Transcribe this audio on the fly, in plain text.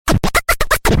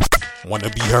Want to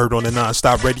be heard on the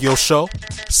NonStop radio show?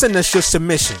 Send us your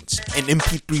submissions in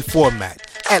MP3 format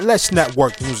at Let's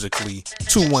Network Musically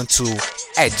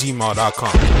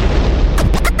 212@gmail.com.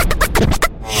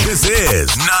 This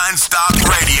is NonStop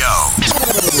Radio.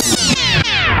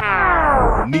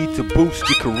 Need to boost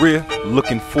your career?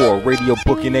 Looking for a radio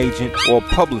booking agent or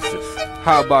publicist?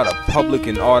 How about a public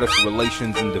and artist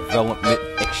relations and development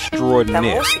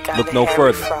extraordinaire? Look no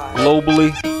further.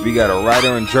 Globally, we got a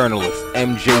writer and journalist,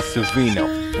 MJ Savino,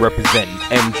 representing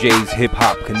MJ's Hip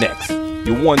Hop Connects.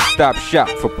 Your one-stop shop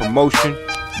for promotion,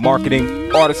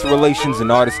 marketing, artist relations,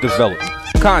 and artist development.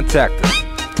 Contact us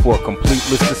for a complete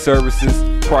list of services,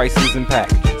 prices, and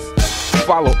packages.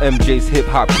 Follow MJ's Hip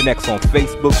Hop Connects on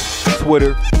Facebook,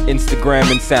 Twitter, Instagram,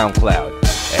 and SoundCloud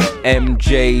at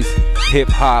MJ's Hip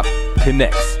Hop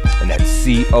Connects, and that's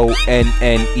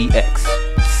CONNEX.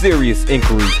 Serious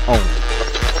inquiries only.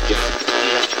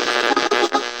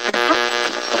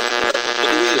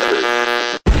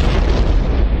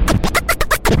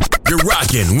 You're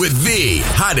rocking with the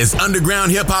hottest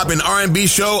underground hip-hop and R&B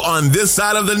show on this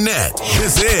side of the net.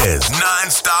 This is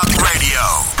NonStop Radio.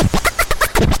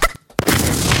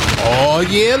 Oh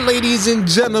yeah, ladies and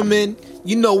gentlemen,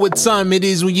 you know what time it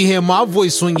is when you hear my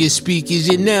voice on your speakers.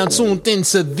 You're now tuned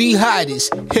into the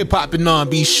hottest hip-hop and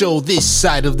R&B show this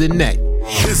side of the net.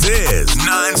 This is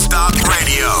NonStop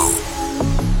Radio.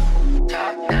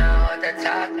 Top down, at the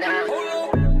top down.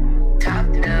 Top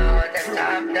down, at the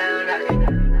top down.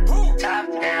 Top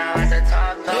down, at the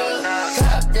top down.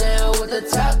 Top down with the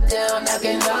top down,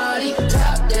 knocking naughty.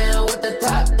 Top down with the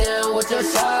top down with your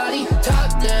shawty.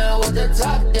 Top down with the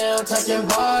top down, touching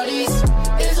bodies.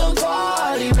 It's a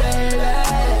party, baby.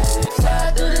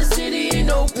 Slide through the city, ain't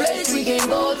no place we can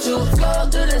go to. Flow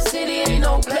through the city, ain't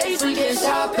no place we can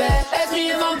shop at. Ask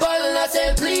me if I'm ballin', I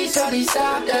said please, shawty,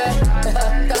 stop that.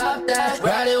 Stop that.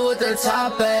 Riding with the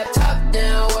top at. Top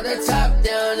down with the top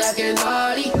down, knocking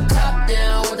naughty. Top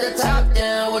down with the top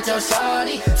down with your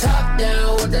shawty. Top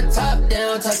down with the top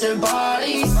down, touching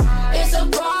bodies. It's a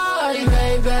party,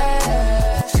 baby.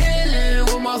 Chillin'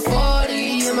 with my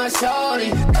 40 and my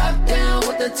shawty. Top down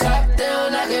with the top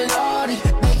down, knocking naughty.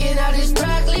 Making out this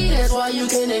broccoli, that's why you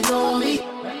can't ignore me.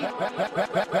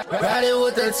 Riding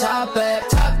with the top at.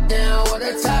 Top down with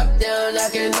the top down,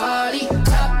 knocking naughty.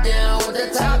 Top down with the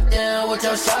top down with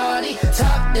your shawty.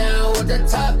 Top down with the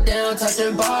top down,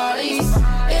 touching bodies.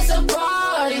 It's a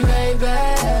party, baby.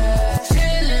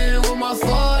 Chillin' with my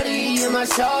 40 and my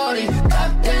shawty.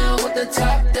 Top down with the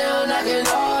top down, knocking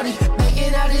naughty.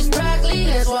 Making out this broccoli,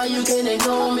 that's why you can't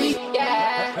ignore me.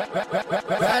 Yeah.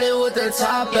 Riding with the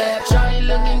top at. Shawty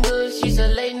looking good, she's a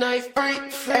late night freak.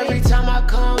 Every time I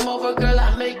come over, girl,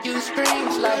 I make you scream.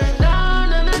 It's like, no,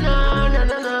 no, no, no, no,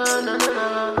 no, no, no,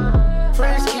 no.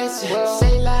 French kissing,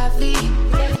 say la vie.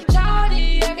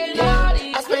 Shawty, I get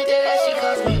naughty. I spent that as she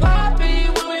calls me Poppy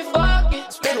when we fucking.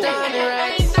 Spent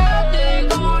 $100, ain't nothing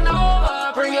going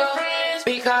over. Bring your friends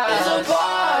because it's a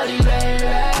party,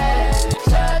 baby.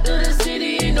 Slide through the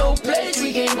city, ain't no place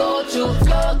we can go to.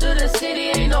 Flow through the city,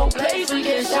 ain't no place we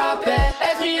can shop at.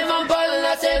 Ask me if I'm ballin',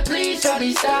 I said please,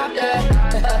 shawty, stop that.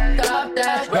 Stop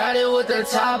that. Riding with the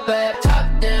top at.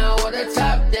 Top down with the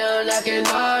top down, knocking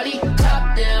naughty.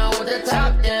 Top down with the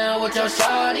top down with your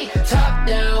shawty. Top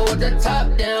down with the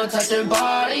top down, touching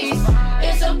bodies.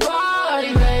 It's a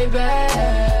party, baby.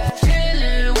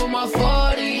 Chillin' with my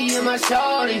 40 and my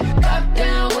shawty. Top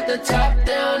down with the top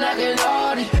down, knocking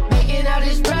naughty. Making out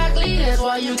this broccoli, that's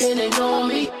why you can't ignore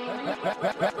me.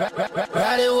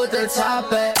 Riding with the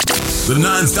top at. The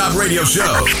NonStop Radio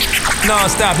Show.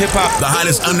 Non-stop hip-hop. The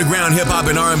hottest underground hip-hop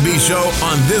and R&B show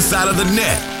on this side of the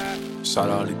net. Shout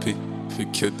out to P. He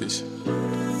killed this shit.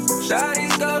 Shawty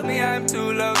scope me, I'm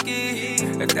too low-key.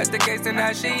 If that's the case, then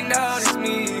how she notice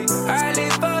me? Hardly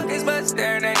focused, but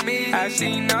staring at me. How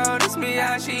she notice me,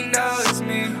 how she notice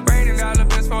me. Raining dollar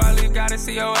bills before I leave, gotta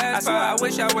see your ass. I swear I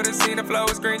wish I would've seen the flow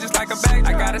was green just like a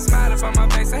backdrop. I got a smile up on my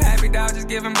face, a happy dog, just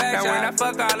giving back. Now when I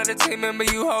fuck all of the team member,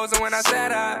 you hoes, and when I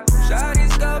said I Shawty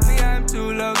scope me, I'm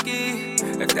too low-key.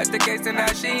 If that's the case, then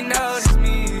how she notice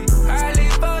me? Hardly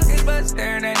focused, but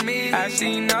staring at me. How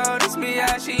she notice me,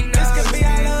 how she notice me. This could be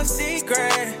our little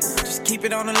secret. Just keep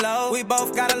it on the low. We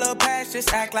both got a little past,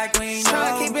 just act like we ain't know.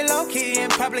 Tryna keep it low key in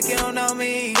public, you don't know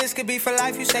me. This could be for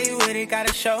life, you say you with it,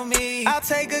 gotta show me. I'll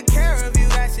take good care of you,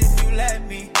 that's if you let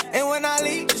me. And when I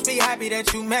leave, just be happy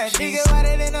that you met me. She get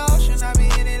wetter than the ocean, I be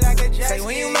in it like a jet ski. Say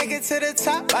when you make it to the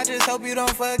top, I just hope you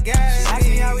don't forget me. Ask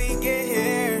me how we get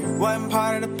here, wasn't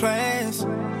part of the plans.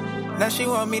 Now she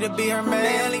want me to be her man.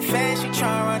 They only fans, she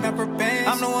tryna run up her bands.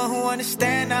 I'm the one who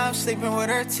understand. Now I'm sleeping with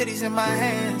her titties in my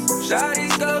hands. Shawty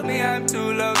scope me, I'm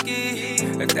too low-key.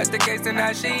 If that's the case, then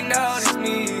how she notice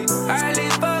me? Hardly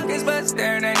focused, but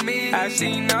staring at me. How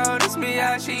she notice me,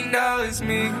 how she notice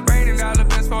me. Raining all the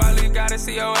best before I leave, gotta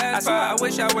see your ass. I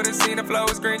wish I would've seen the flow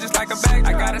was green just like a backdrop.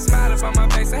 I got a smile up on my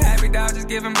face, a happy dog, just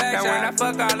giving back. Now when I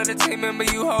fuck all of the team member,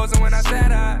 you hoes, and when I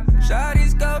said shawty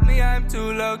scope me, I'm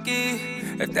too low-key.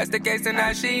 If that's the case, then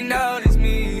how she notice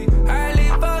me? Hardly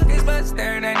focused, but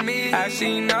staring at me. How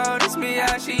she notice me,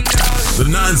 how she notice The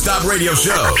me. NonStop Radio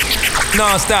Show.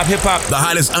 NonStop Hip Hop. The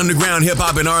hottest underground hip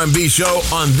hop and R&B show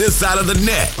on this side of the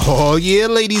net. Oh yeah,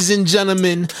 ladies and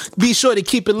gentlemen, be sure to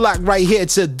keep it locked right here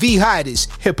to the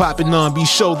hottest hip hop and R&B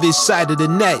show this side of the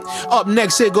net. Up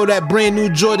next, here go that brand new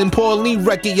Jordan Pauline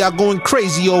record y'all going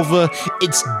crazy over.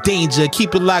 It's Danger.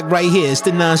 Keep it locked right here. It's the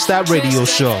NonStop Radio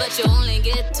Show. But you only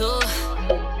get two.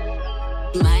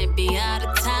 Might be out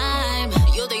of time.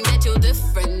 You think that you're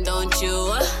different, don't you?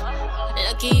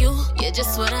 Lucky you, you're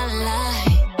just what I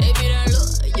like. Baby, that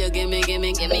look, you give me.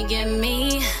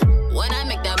 When I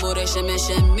make that booty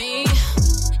shimmy,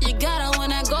 you gotta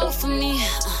wanna go for me.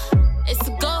 It's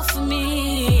a go for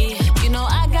me. You know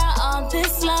I got all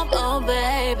this love, oh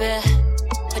baby,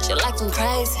 but you like them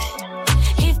crazy.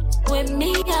 He with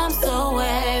me, I'm so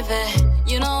wavy.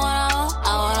 You know what I want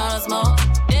all the smoke.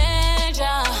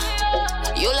 Danger,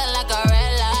 you look like a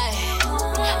red light,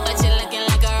 but you're looking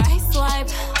like a right swipe,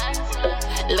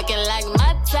 looking like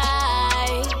my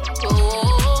type.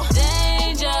 Ooh,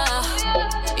 danger,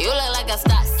 you look like a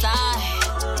stop sign.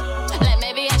 Like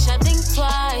maybe I should think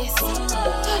twice,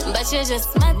 but you're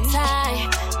just my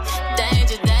type.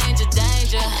 Danger, danger,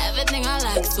 danger. Everything I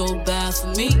like so bad for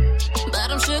me,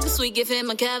 but I'm sugar sweet, give him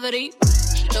a cavity.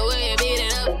 The way you beat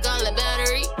it up, call it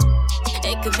battery.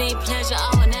 It could be pleasure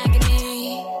or an agony.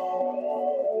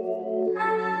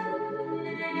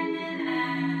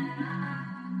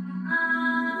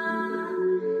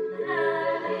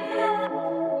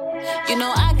 You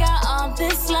know I got all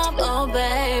this love, oh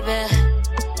baby,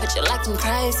 but you like them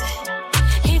crazy.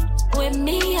 He with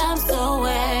me, I'm so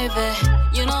wavy.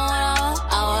 You know what I want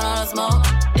all the smoke.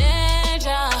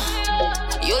 Danger,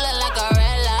 you look like a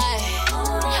red light,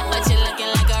 but you're looking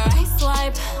like a right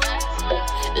swipe,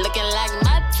 looking like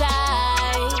my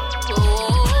type.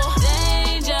 Ooh,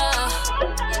 danger,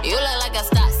 you look like a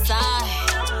stop sign.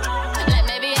 Like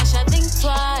maybe I should think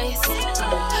twice,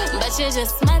 but you're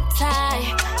just my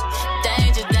type.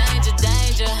 Danger, danger,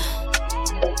 danger.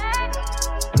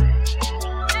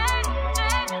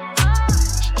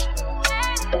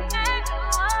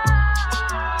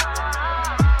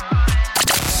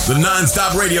 The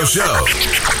NonStop Radio Show.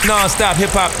 NonStop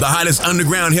Hip Hop. The hottest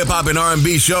underground hip hop and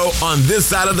R&B show on this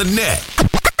side of the net.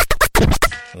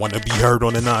 Want to be heard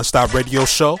on the NonStop Radio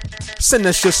Show? Send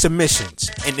us your submissions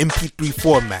in MP3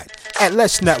 format at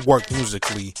Let's Network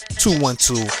Musically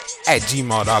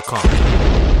 212@gmail.com.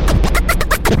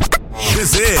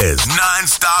 This is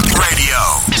NonStop Radio.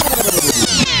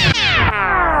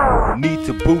 Need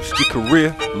to boost your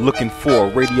career? Looking for a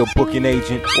radio booking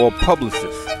agent or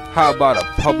publicist? How about a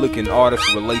public and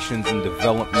artist relations and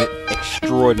development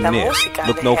extraordinaire?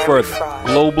 Look no further.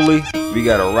 Globally, we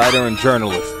got a writer and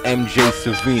journalist, MJ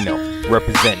Savino,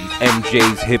 representing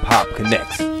MJ's Hip Hop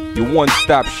Connects. Your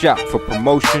one-stop shop for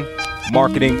promotion,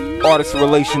 marketing, artist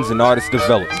relations, and artist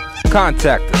development.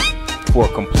 Contact us for a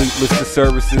complete list of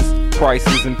services,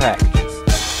 prices, and packages.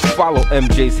 Follow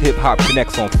MJ's Hip Hop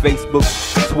Connects on Facebook,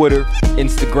 Twitter,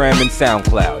 Instagram, and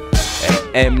SoundCloud at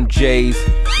MJ's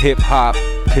Hip Hop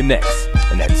Connects,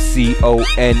 and that's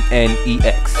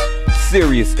CONNEX.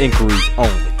 Serious inquiries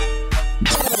only.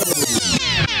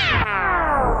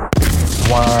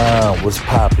 Wow, what's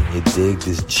poppin', you dig?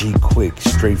 This G Quick,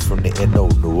 straight from the NO,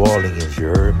 New Orleans, you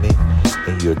heard me?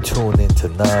 And you're tuned into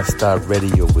NonStop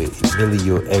Radio with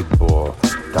Emilio Egbar,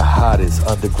 the hottest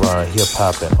underground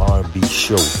hip-hop and R&B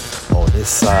show on this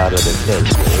side of the net,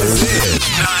 you heard me? This is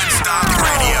NonStop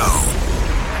Radio.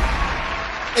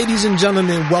 Ladies and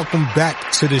gentlemen, welcome back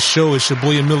to the show. It's your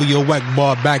boy Emilio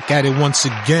Egbar back at it once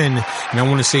again. And I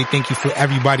want to say thank you for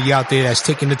everybody out there that's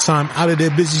taking the time out of their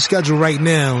busy schedule right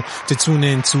now to tune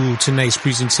in to tonight's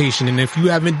presentation. And if you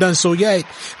haven't done so yet,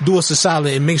 do us a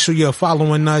solid and make sure you're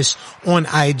following us on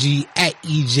IG at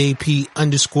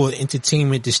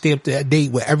EJP_entertainment to stay up to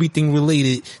date with everything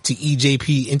related to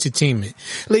EJP Entertainment.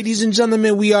 Ladies and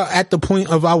gentlemen, we are at the point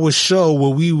of our show where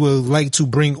we would like to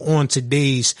bring on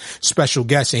today's special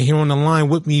guest. And here on the line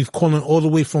with me, calling all the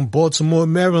way from Baltimore,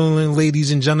 Maryland,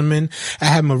 ladies and gentlemen, I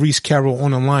have Maurice Carroll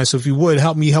on the line. So if you would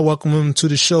help me welcome him to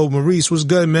the show. Maurice, what's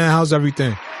good, man? How's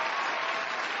everything?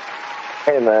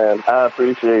 Hey, man, I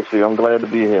appreciate you. I'm glad to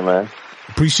be here, man.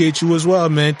 Appreciate you as well,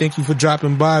 man. Thank you for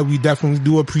dropping by. We definitely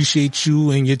do appreciate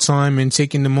you and your time and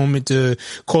taking the moment to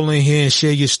call in here and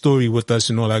share your story with us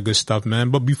and all that good stuff, man.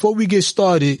 But before we get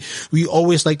started, we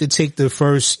always like to take the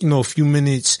first, few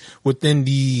minutes within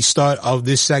the start of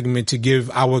this segment to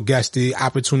give our guests the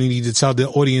opportunity to tell the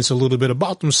audience a little bit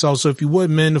about themselves. So if you would,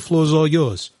 man, the floor is all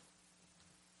yours.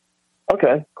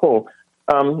 Okay, cool.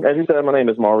 As you said, my name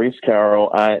is Maurice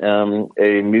Carroll. I am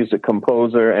a music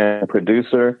composer and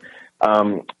producer.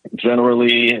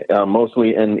 Generally,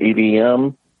 mostly in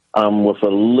EDM, with a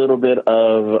little bit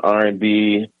of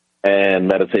R&B and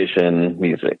meditation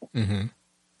music. Mm-hmm.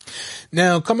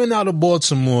 Now, coming out of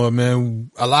Baltimore,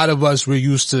 man, a lot of us were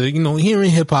used to, hearing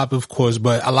hip hop, of course,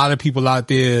 but a lot of people out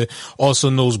there also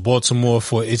knows Baltimore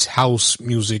for its house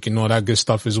music and all that good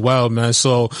stuff as well, man.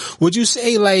 So would you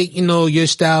say your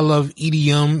style of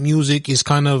EDM music is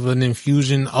kind of an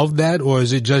infusion of that, or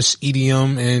is it just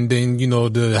EDM and then,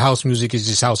 the house music is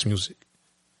just house music?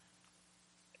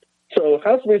 So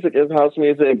house music is house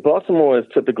music. Baltimore is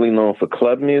typically known for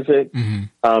club music. Mm-hmm.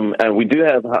 And we do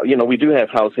have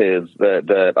house heads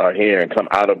that are here and come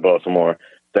out of Baltimore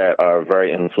that are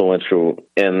very influential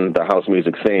in the house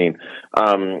music scene.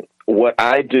 What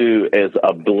I do is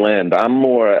a blend. I'm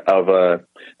more of a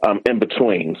in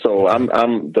between. So I'm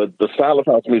the style of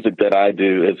house music that I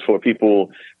do is for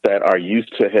people that are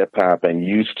used to hip hop and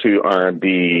used to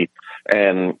R&B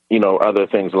and other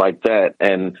things like that,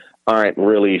 and aren't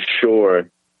really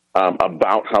sure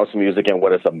about house music and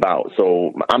what it's about.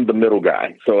 So I'm the middle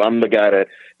guy. So I'm the guy that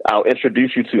I'll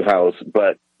introduce you to house,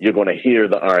 but you're going to hear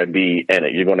the R&B in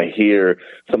it. You're going to hear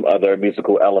some other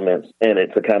musical elements in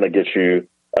it to kind of get you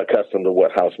accustomed to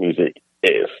what house music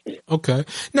is. Okay.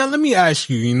 Now let me ask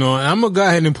you, I'm going to go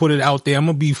ahead and put it out there. I'm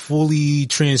going to be fully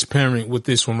transparent with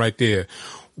this one right there.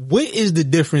 What is the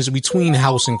difference between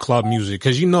house and club music?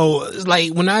 Cause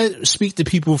when I speak to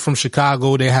people from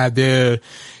Chicago, they have their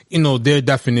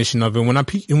definition of it. When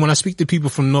I speak to people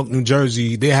from Newark, New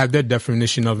Jersey, they have their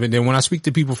definition of it. And when I speak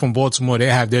to people from Baltimore, they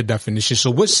have their definition.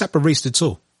 So what separates the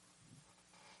two?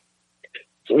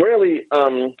 Really,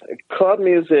 club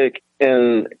music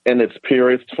in its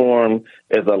purest form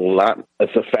is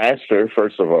it's a faster,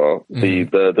 first of all.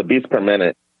 Mm-hmm. The beats per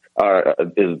minute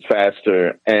is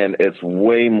faster and it's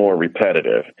way more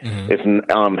repetitive. Mm-hmm.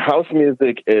 It's house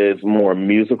music is more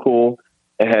musical.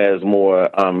 It has more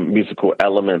musical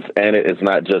elements, and it is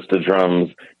not just the drums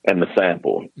and the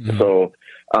sample. Mm-hmm. So,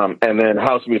 and then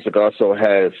house music also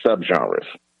has subgenres.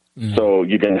 Mm-hmm. So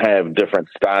you can have different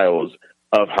styles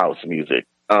of house music.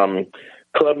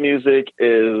 Club music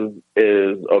is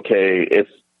okay.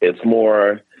 It's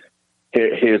more.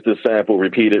 Here's the sample,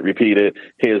 repeat it.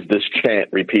 Here's this chant,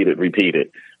 repeat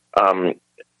it.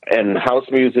 And house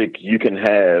music, you can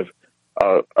have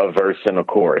a verse and a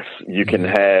chorus. You can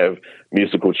have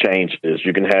musical changes.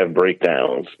 You can have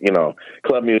breakdowns.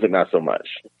 Club music, not so much.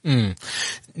 Mm.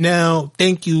 Now,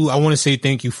 thank you. I want to say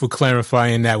thank you for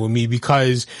clarifying that with me,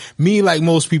 because me, like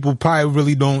most people, probably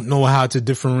really don't know how to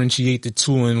differentiate the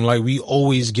two. And we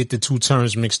always get the two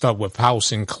terms mixed up with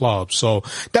house and club. So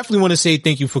definitely want to say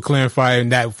thank you for clarifying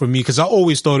that for me, because I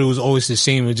always thought it was always the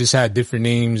same. It just had different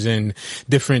names and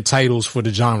different titles for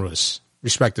the genres,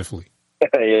 respectively.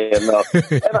 Yeah, no,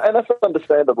 and that's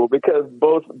understandable, because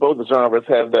both genres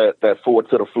have that forward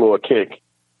to the floor kick,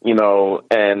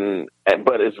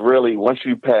 but it's really, once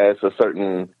you pass a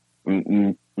certain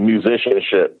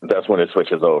musicianship, that's when it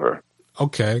switches over.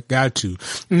 Okay, got you.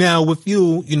 Now, with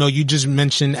you, you just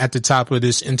mentioned at the top of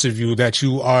this interview that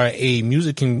you are a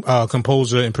music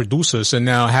composer and producer. So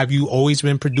now, have you always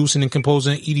been producing and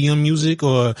composing EDM music,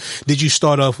 or did you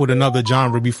start off with another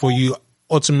genre before you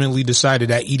ultimately decided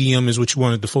that EDM is what you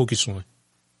wanted to focus on?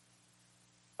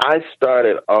 I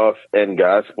started off in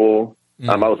gospel.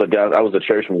 I was a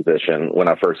church musician when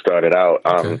I first started out.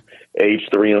 Okay. Age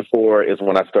 3 and 4 is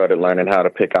when I started learning how to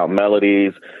pick out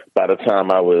melodies. By the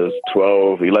time I was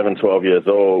 12 years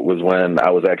old was when I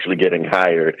was actually getting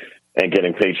hired and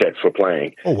getting paychecks for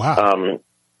playing. Oh, wow.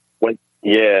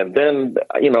 And then,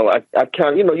 I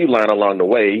kind of, you learn along the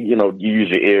way. You use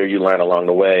your ear, you learn along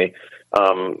the way.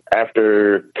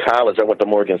 After college, I went to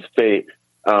Morgan State.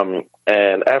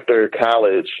 And after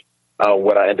college,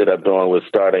 what I ended up doing was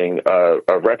starting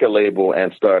a record label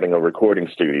and starting a recording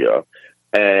studio.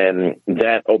 And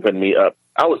that opened me up.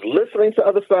 I was listening to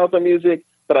other styles of music,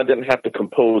 but I didn't have to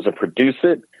compose and produce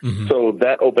it. Mm-hmm. So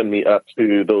that opened me up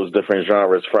to those different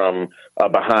genres from a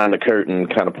behind the curtain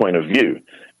kind of point of view.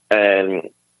 And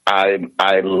I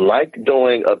like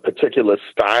doing a particular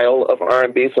style of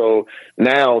R&B. So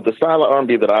now the style of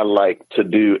R&B that I like to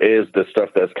do is the stuff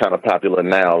that's kind of popular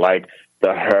now, like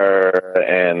the Her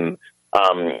and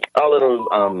all of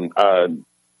those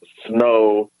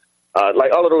Snow,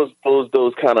 like all of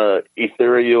those kind of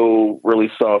ethereal,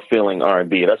 really soft feeling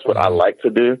R&B. That's what I like to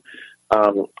do.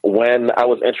 When I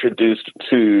was introduced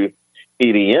to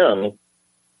EDM,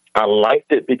 I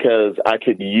liked it because I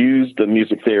could use the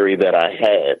music theory that I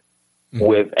had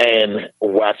with and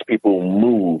watch people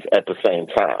move at the same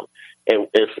time.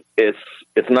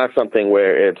 It's not something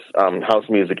where it's house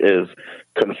music is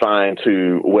confined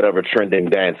to whatever trending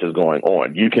dance is going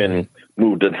on. You can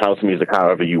move to house music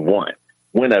however you want,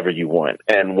 whenever you want,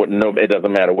 and it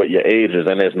doesn't matter what your age is,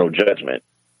 and there's no judgment.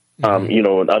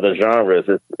 In other genres,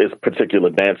 it's particular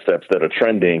dance steps that are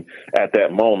trending at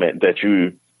that moment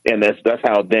and that's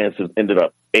how dance has ended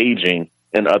up aging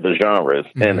in other genres.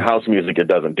 And house music, it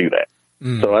doesn't do that.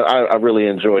 So I really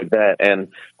enjoyed that, and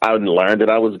I learned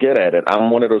that I was good at it. I'm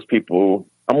one of those people.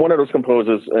 I'm one of those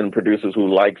composers and producers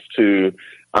who likes to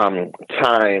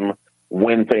time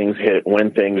when things hit,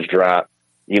 when things drop.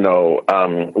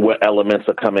 What elements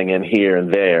are coming in here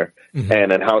and there,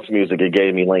 and in house music, it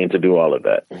gave me lane to do all of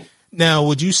that. Now,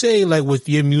 would you say, like, with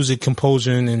your music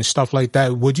composing and stuff like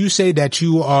that, would you say that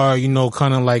you are,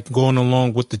 kind of like going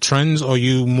along with the trends, or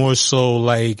you more so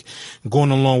like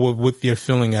going along with your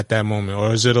feeling at that moment,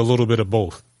 or is it a little bit of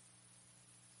both?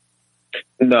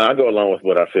 No, I go along with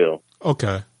what I feel.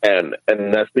 Okay. And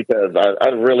that's because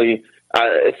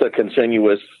it's a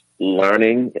continuous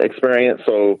learning experience.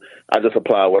 So I just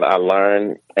apply what I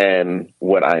learn and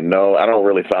what I know. I don't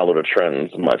really follow the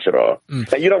trends much at all.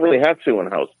 And you don't really have to in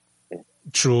house.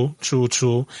 True.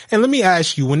 And let me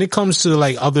ask you, when it comes to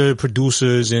like other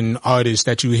producers and artists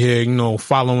that you hear,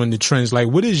 following the trends, like,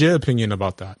 what is your opinion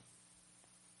about that?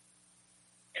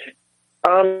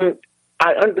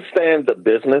 I understand the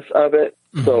business of it.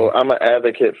 So I'm an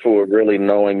advocate for really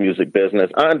knowing music business.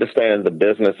 I understand the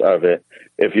business of it.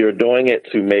 If you're doing it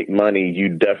to make money, you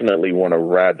definitely want to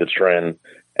ride the trend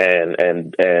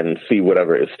and see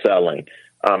whatever is selling.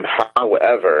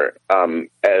 However,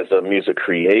 as a music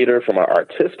creator, from an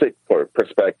artistic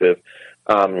perspective,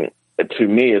 to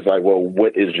me, it's like, well,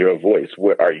 what is your voice?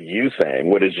 What are you saying?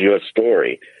 What is your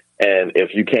story? And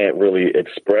if you can't really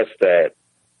express that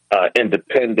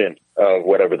independent of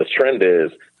whatever the trend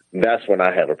is, that's when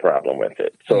I have a problem with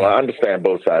it. So I understand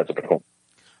both sides of the coin.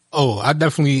 Oh, I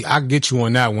get you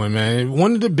on that one, man.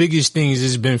 One of the biggest things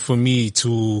has been for me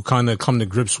to kind of come to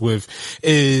grips with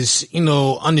is,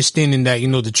 understanding that,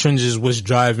 the trends is what's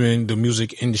driving the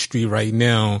music industry right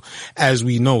now as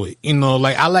we know it.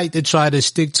 Like, I like to try to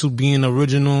stick to being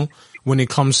original when it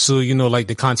comes to, like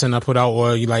the content I put out,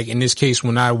 or like in this case,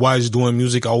 when I was doing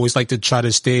music, I always like to try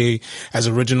to stay as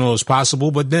original as possible.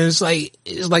 But then it's like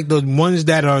the ones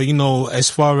that are,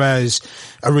 as far as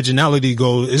originality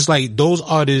goes, it's like those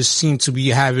artists seem to be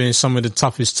having some of the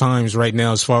toughest times right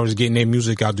now as far as getting their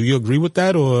music out. Do you agree with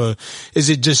that, or is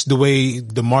it just the way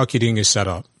the marketing is set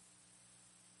up?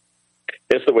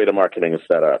 It's the way the marketing is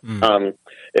set up.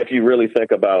 If you really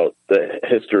think about the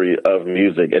history of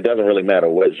music, it doesn't really matter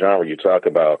what genre you talk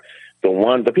about.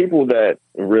 The people that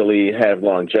really have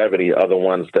longevity are the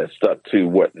ones that stuck to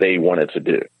what they wanted to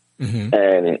do.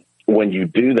 And when you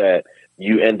do that,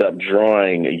 you end up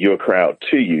drawing your crowd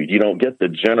to you. You don't get the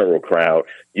general crowd.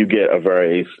 You get a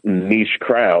very niche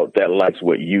crowd that likes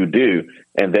what you do,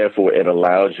 and therefore it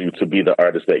allows you to be the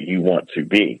artist that you want to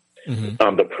be.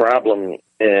 The problem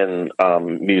in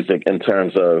music in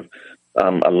terms of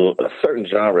certain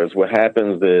genres, what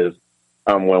happens is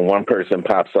when one person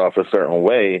pops off a certain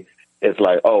way, it's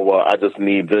like, oh, well, I just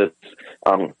need this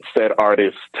said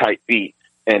artist type beat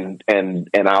and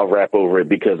I'll rap over it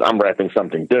because I'm rapping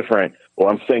something different, or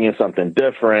I'm singing something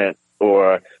different,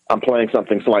 or I'm playing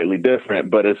something slightly different,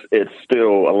 but it's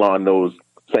still along those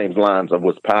same lines of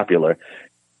what's popular.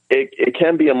 It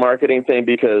can be a marketing thing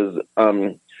because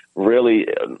really,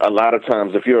 a lot of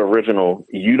times, if you're original,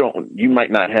 you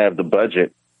might not have the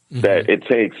budget that it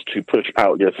takes to push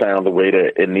out your sound the way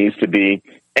that it needs to be.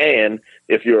 And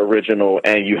if you're original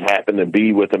and you happen to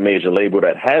be with a major label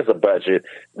that has a budget,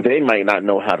 they might not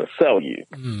know how to sell you.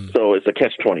 So it's a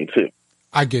catch-22.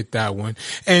 I get that one.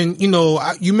 And,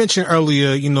 you mentioned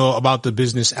earlier, about the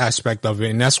business aspect of it.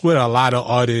 And that's where a lot of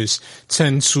artists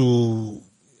tend to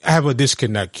have a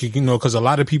disconnect, because a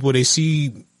lot of people, they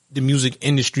see the music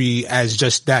industry as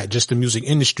just the music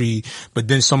industry, but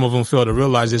then some of them fail to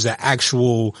realize there's an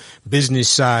actual business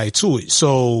side to it.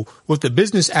 So with the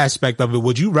business aspect of it,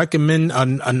 would you recommend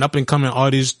an up and coming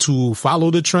artist to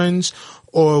follow the trends,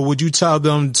 or would you tell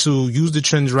them to use the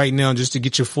trends right now just to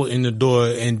get your foot in the door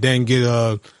and then get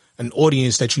an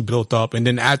audience that you built up, and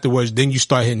then afterwards, then you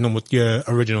start hitting them with your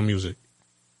original music?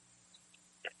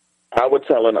 I would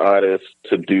tell an artist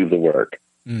to do the work.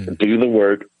 Do the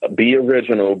work, be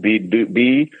original,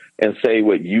 be and say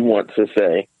what you want to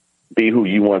say, be who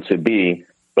you want to be,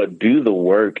 but do the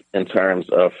work in terms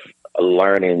of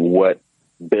learning what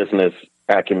business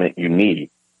acumen you need.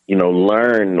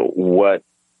 Learn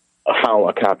how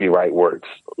a copyright works,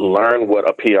 learn what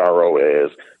a PRO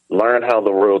is, learn how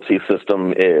the royalty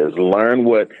system is, learn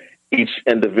what each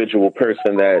individual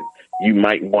person that you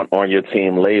might want on your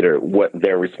team later, what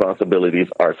their responsibilities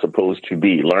are supposed to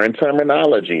be. Learn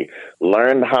terminology,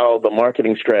 learn how the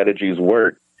marketing strategies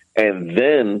work, and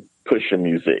then push your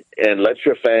music and let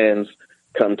your fans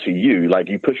come to you. Like,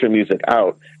 you push your music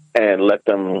out and let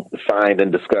them find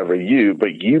and discover you,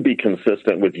 but you be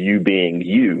consistent with you being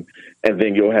you, and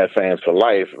then you'll have fans for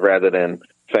life rather than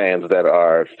fans that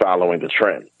are following the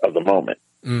trend of the moment.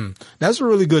 That's a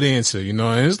really good answer, and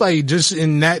it's like, just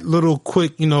in that little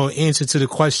quick, answer to the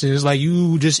question, it's like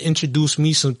you just introduced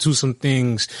me to some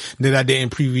things that I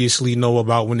didn't previously know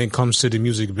about when it comes to the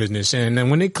music business. And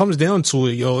then when it comes down to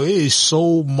it, it is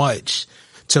so much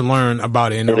to learn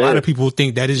about it. And a lot of people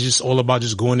think that is just all about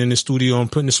just going in the studio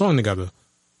and putting the song together.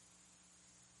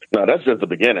 No, that's just the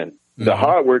beginning. The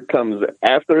hard work comes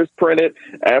after it's printed,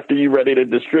 after you're ready to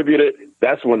distribute it.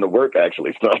 That's when the work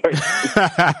actually starts.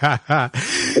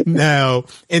 Now,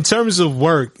 in terms of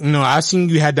work, I've seen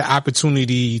you had the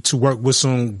opportunity to work with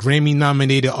some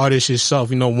Grammy-nominated artists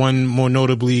yourself. One more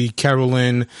notably,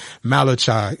 Carroll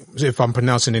Malachi, if I'm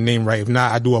pronouncing the name right. If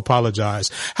not, I do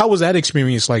apologize. How was that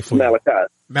experience like for you?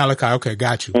 Malachi, okay,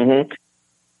 got you.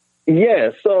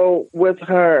 Yeah, so with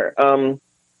her,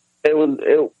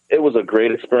 it was a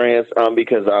great experience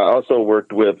because I also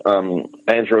worked with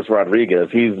Andros Rodriguez.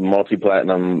 He's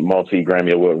multi-platinum,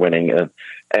 multi-Grammy award winning,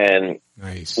 and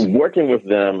nice. Working with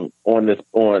them on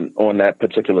that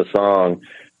particular song,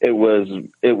 it was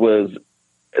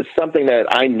something that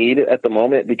I needed at the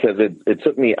moment, because it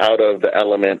took me out of the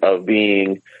element of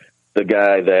being the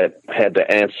guy that had to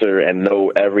answer and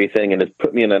know everything, and it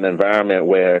put me in an environment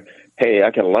where, hey,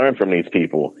 I can learn from these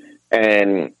people.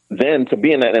 And then to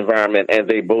be in that environment and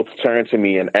they both turn to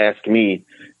me and ask me,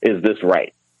 is this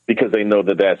right? Because they know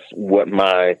that that's where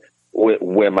my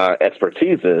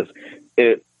expertise is.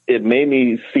 It made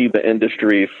me see the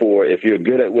industry for, if you're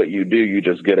good at what you do, you're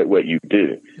just good at what you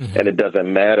do. And it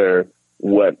doesn't matter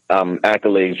what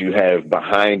accolades you have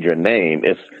behind your name.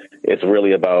 It's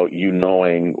really about you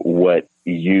knowing what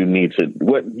you need to,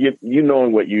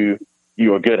 knowing what you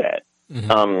are good at.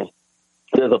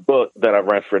 There's a book that I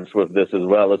referenced with this as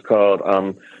well. It's called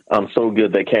I'm So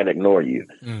Good They Can't Ignore You.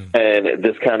 And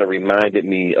this kind of reminded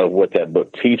me of what that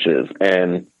book teaches.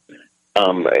 And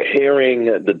hearing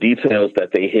the details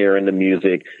that they hear in the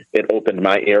music, it opened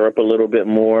my ear up a little bit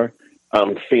more.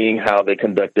 Seeing how they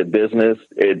conducted business,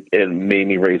 it made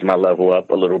me raise my level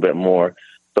up a little bit more.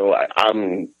 So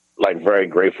I'm very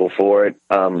grateful for it.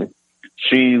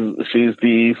 She's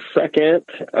the second,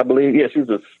 I believe. Yeah, she's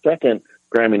the second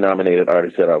Grammy-nominated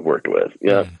artist that I've worked with.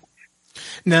 Yeah.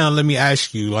 Now, let me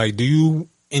ask you, do you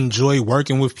enjoy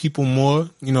working with people more,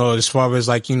 as far as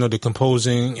the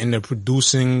composing and the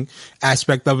producing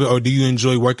aspect of it, or do you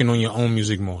enjoy working on your own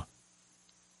music more?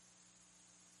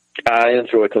 I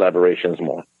enjoy collaborations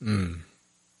more.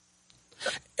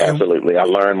 Absolutely. I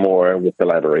learn more with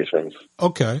collaborations.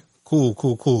 Okay.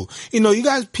 Cool. You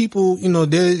guys, people,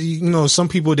 there's, some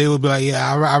people, they would be like,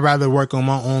 yeah, I'd rather work on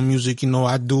my own music.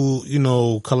 I do,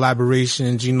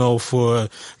 collaborations, for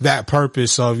that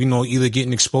purpose of, either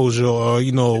getting exposure or,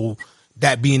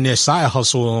 that being their side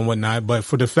hustle and whatnot. But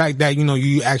for the fact that,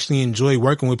 you actually enjoy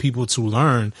working with people to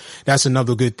learn, that's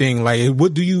another good thing.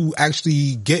 What do you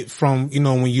actually get from,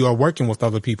 when you are working with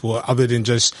other people other than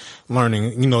just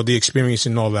learning, the experience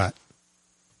and all that?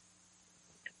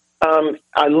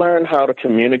 I learned how to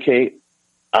communicate.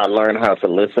 I learned how to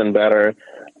listen better.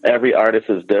 Every artist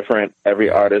is different. Every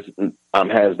artist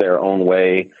has their own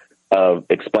way of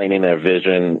explaining their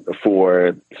vision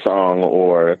for song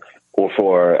or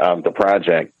for the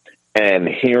project. And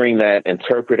hearing that,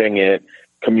 interpreting it,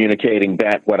 communicating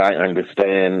back what I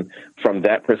understand from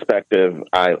that perspective,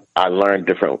 I learned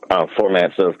different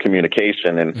formats of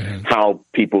communication and how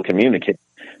people communicate.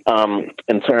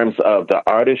 In terms of the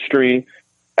artistry,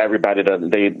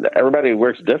 everybody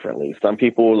works differently. Some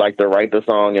people like to write the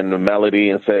song and the melody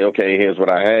and say, okay, here's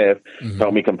what I have.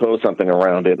 Help me compose something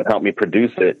around it. Help me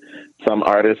produce it. Some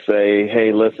artists say,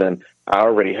 hey, listen, I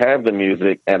already have the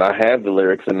music and I have the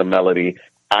lyrics and the melody.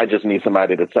 I just need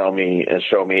somebody to tell me and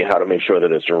show me how to make sure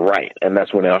that it's right. And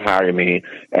that's when they'll hire me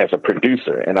as a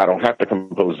producer, and I don't have to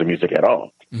compose the music at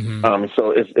all.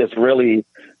 So it's really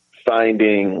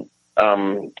finding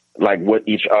like what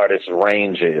each artist's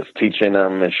range is, teaching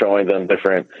them and showing them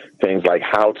different things like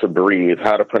how to breathe,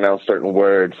 how to pronounce certain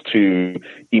words to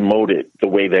emote it the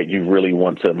way that you really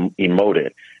want to emote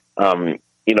it.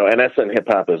 You know, and that's in hip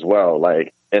hop as well.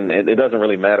 Like, and it doesn't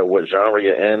really matter what genre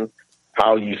you're in,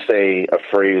 how you say a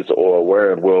phrase or a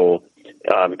word will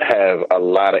have a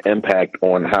lot of impact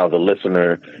on how the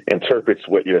listener interprets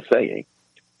what you're saying.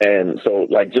 And so,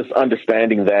 like, just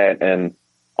understanding that and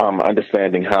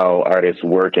understanding how artists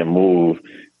work and move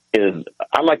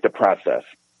I like the process.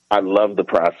 I love the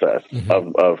process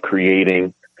of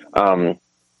creating. I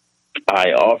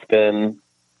often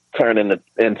turn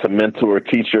into mentor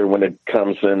teacher when it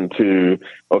comes into,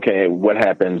 okay, what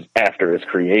happens after it's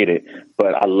created,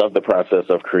 but I love the process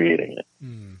of creating it.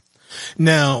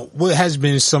 Now, what has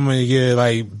been some of your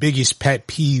like biggest pet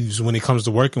peeves when it comes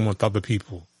to working with other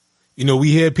people? You know,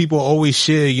 we hear people always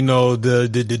share, you know,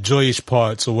 the joyous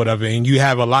parts or whatever, and you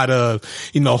have a lot of,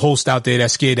 you know, hosts out there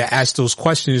that's scared to ask those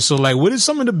questions. So, like, what are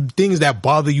some of the things that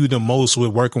bother you the most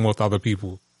with working with other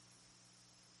people?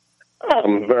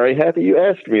 I'm very happy you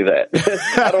asked me that.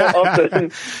 I don't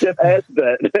often get asked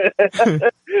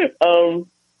that.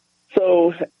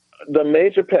 So the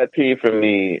major pet peeve for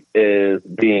me is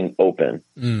being open.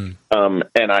 And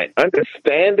I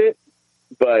understand it,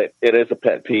 but it is a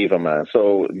pet peeve of mine.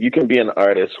 So you can be an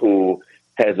artist who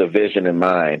has a vision in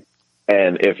mind.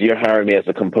 And if you're hiring me as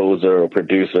a composer or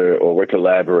producer or we're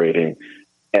collaborating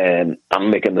and I'm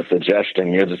making the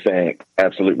suggestion, you're just saying,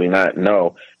 absolutely not,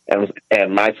 no.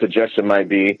 And my suggestion might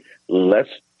be, let's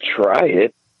try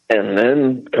it and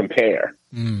then compare.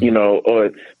 You know,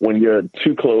 or when you're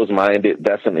too closed-minded,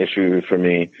 that's an issue for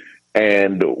me.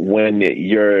 And when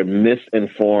you're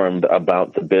misinformed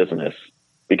about the business,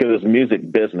 because it's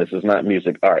music business, it's not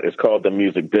music art. It's called the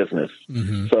music business.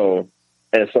 So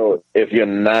if you're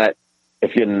not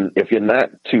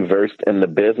too versed in the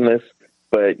business,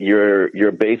 but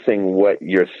you're basing what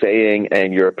you're saying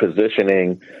and your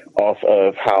positioning off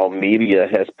of how media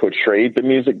has portrayed the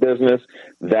music business,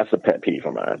 that's a pet peeve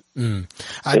of mine.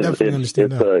 I definitely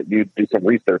understand that. You do some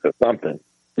research or something.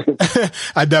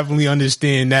 I definitely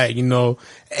understand that, you know,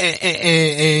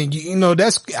 and you know,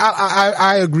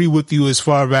 I agree with you as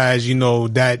far as, you know,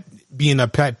 that being a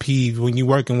pet peeve when you're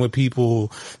working with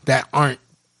people that aren't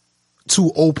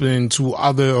too open to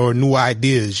other or new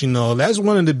ideas. You know, that's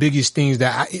one of the biggest things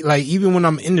that I like, even when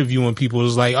I'm interviewing people,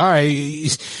 it's like, all right,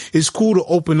 it's cool to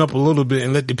open up a little bit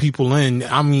and let the people in.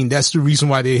 I mean, that's the reason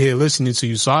why they're here listening to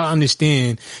you. So I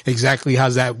understand exactly how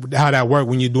that works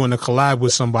when you're doing a collab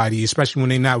with somebody, especially when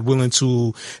they're not willing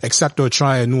to accept or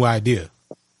try a new idea.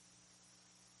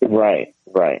 Right.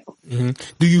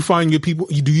 Do you find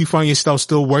yourself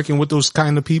still working with those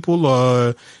kind of people,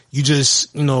 or you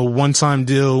just, you know, one time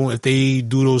deal? If they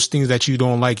do those things that you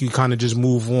don't like, you kind of just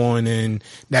move on and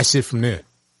that's it from there?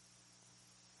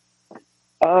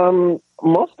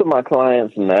 Most of my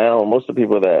clients now, most of the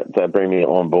people that bring me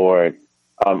on board,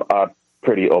 are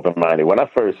pretty open-minded. When I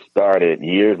first started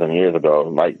years and years ago,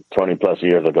 like 20 plus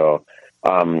years ago,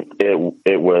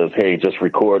 it was, hey, just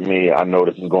record me. I know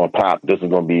this is going to pop. This is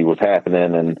going to be what's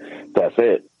happening, and that's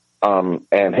it.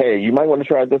 And hey, you might want to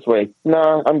try it this way.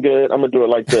 Nah, I'm good. I'm going to do it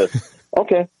like this.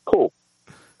 Okay, cool.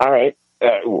 All right.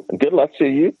 Good luck to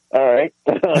you. All right.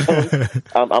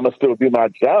 I'm going to still do my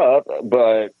job,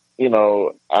 but, you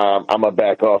know, I'm going to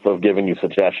back off of giving you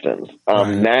suggestions.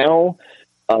 Now,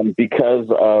 because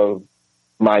of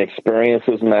my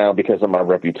experiences now, because of my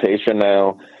reputation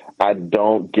now, I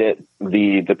don't get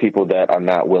the people that are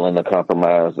not willing to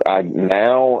compromise. I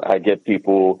get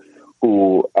people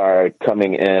who are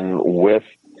coming in with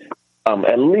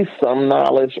at least some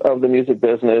knowledge of the music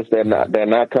business. They're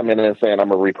not coming in and saying, I'm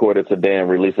gonna record it today and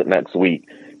release it next week.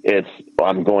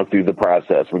 I'm going through the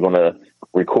process. We're gonna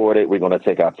record it. We're gonna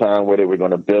take our time with it. We're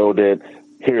gonna build it.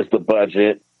 Here's the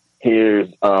budget. Here's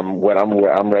what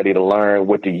I'm ready to learn.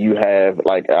 What do you have?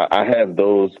 Like I have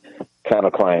those kind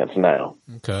of clients now.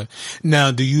 Okay.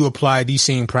 Now, do you apply these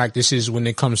same practices when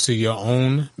it comes to your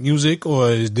own music,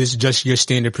 or is this just your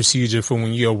standard procedure for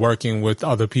when you're working with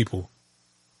other people?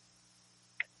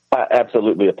 I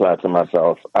absolutely apply it to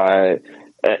myself.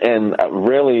 And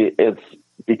really it's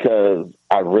because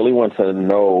I really want to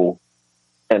know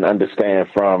and understand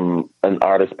from an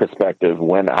artist's perspective.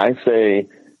 When I say,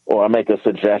 or I make a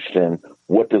suggestion,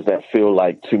 what does that feel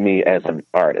like to me as an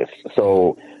artist?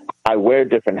 So I wear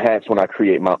different hats when I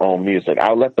create my own music.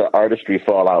 I'll let the artistry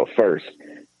fall out first,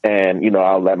 and, you know,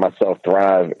 I'll let myself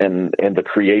thrive in the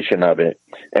creation of it.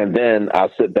 And then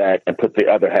I'll sit back and put the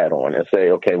other hat on and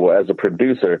say, okay, well, as a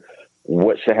producer,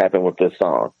 what should happen with this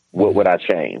song? What would I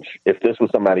change? If this was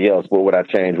somebody else, what would I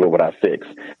change? What would I fix?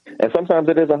 And sometimes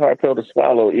it is a hard pill to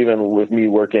swallow, even with me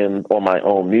working on my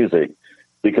own music,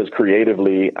 because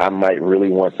creatively I might really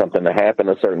want something to happen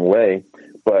a certain way,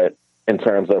 but in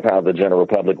terms of how the general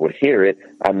public would hear it,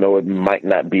 I know it might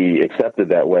not be accepted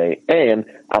that way, and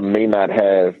I may not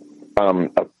have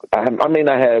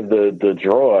the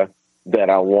draw that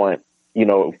I want,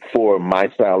 for my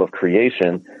style of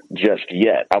creation just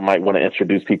yet. I might want to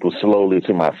introduce people slowly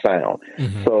to my sound.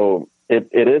 Mm-hmm. So it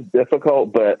is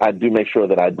difficult, but I do make sure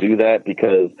that I do that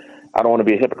because I don't want to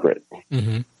be a hypocrite.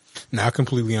 Mm-hmm. Now, I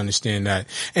completely understand that.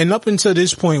 And up until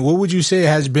this point, what would you say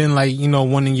has been like,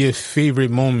 one of your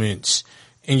favorite moments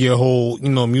in your whole,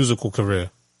 musical career?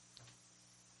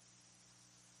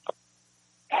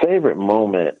 Favorite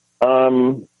moment?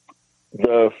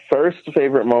 The first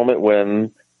favorite moment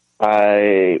when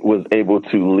I was able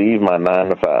to leave my 9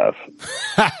 to 5.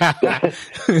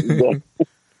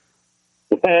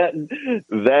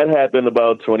 That happened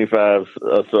about 25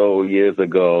 or so years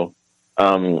ago.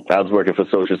 I was working for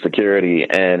Social Security,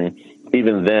 and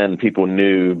even then people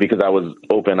knew because I was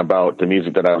open about the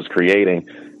music that I was creating.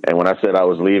 And when I said I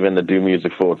was leaving to do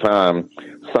music full time,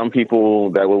 some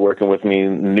people that were working with me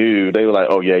knew. They were like,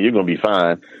 "Oh yeah, you're going to be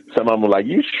fine." Some of them were like,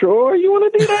 "You sure you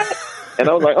want to do that?" And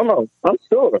I was like, "Oh no, I'm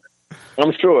sure."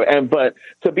 But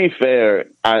to be fair,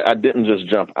 I didn't just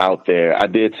jump out there. I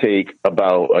did take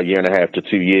about 1.5 to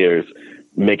 2 years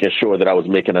making sure that I was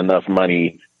making enough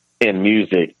money in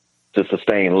music to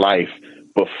sustain life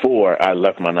before I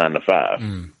left my 9 to 5.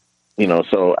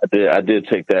 So I did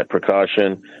take that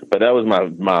precaution, but that was my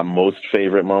most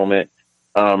favorite moment.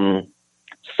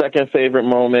 Second favorite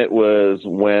moment was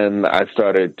when I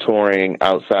started touring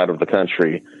outside of the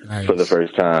country for the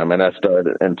first time, and that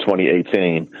started in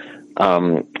 2018.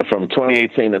 From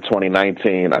 2018 to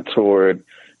 2019, I toured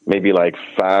maybe like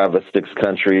 5 or 6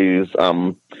 countries,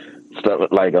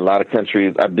 stuff like a lot of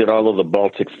countries. I did all of the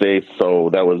Baltic states, so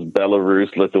that was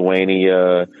Belarus,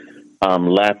 Lithuania,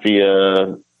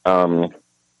 Latvia.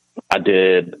 I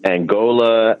did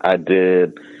Angola. I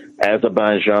did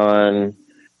Azerbaijan.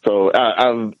 So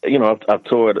I've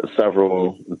toured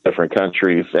several different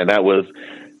countries, and that was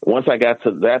once I got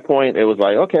to that point, it was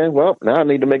like, okay, well, now I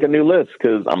need to make a new list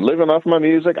because I'm living off my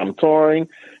music. I'm touring.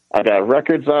 I got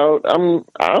records out. I'm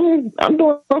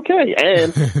doing okay,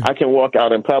 and I can walk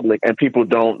out in public, and people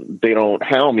don't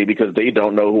hound me because they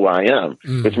don't know who I am,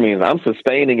 which means I'm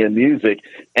sustaining in music,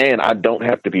 and I don't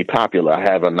have to be popular. I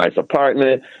have a nice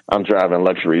apartment. I'm driving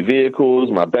luxury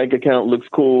vehicles. My bank account looks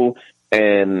cool,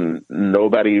 and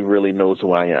nobody really knows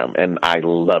who I am, and I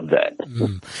love that.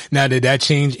 Now, did that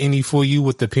change any for you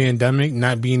with the pandemic,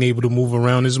 not being able to move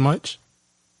around as much?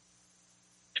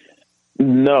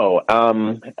 No.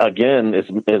 Again,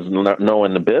 it's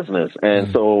knowing the business.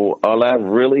 And so all I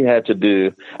really had to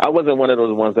do, I wasn't one of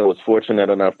those ones that was fortunate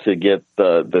enough to get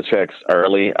the checks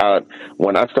early.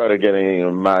 When I started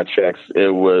getting my checks,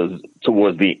 it was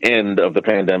towards the end of the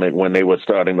pandemic when they were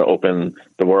starting to open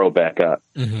the world back up.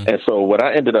 And so what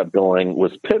I ended up doing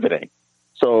was pivoting.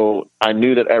 So I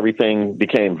knew that everything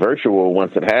became virtual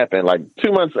once it happened. Like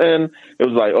 2 months in, it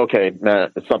was like, okay, now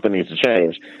something needs to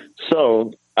change.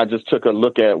 So I just took a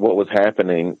look at what was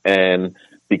happening, and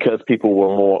because people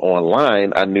were more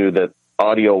online, I knew that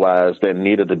audio-wise there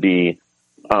needed to be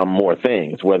more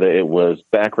things, whether it was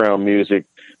background music,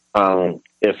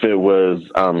 if it was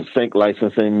sync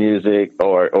licensing music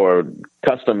or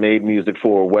custom-made music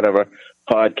for whatever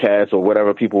podcast or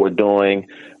whatever people were doing.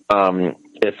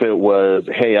 If it was,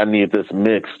 hey, I need this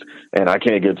mixed and I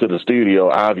can't get to the studio,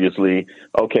 obviously,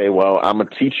 okay, well, I'm going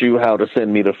to teach you how to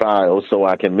send me the files so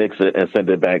I can mix it and send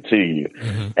it back to you.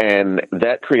 And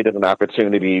that created an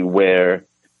opportunity where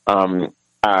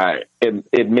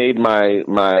it made my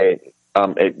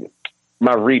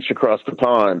reach across the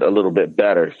pond a little bit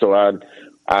better. So I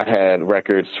had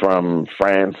records from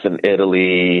France and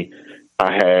Italy.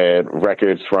 I had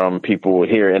records from people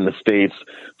here in the States,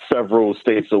 several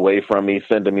states away from me,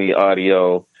 sending me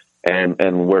audio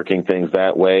and working things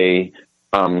that way,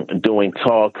 doing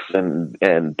talks and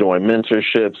doing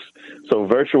mentorships. So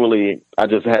virtually, I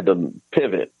just had to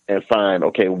pivot and find,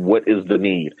 okay, what is the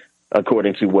need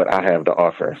according to what I have to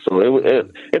offer. So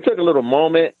it took a little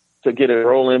moment to get it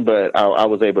rolling, but I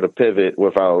was able to pivot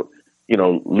without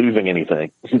losing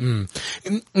anything.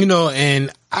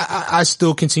 And I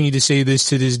still continue to say this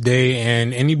to this day,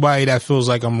 and anybody that feels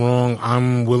like I'm wrong,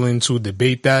 I'm willing to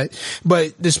debate that.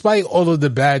 But despite all of the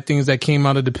bad things that came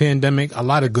out of the pandemic, a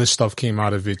lot of good stuff came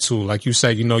out of it too. Like you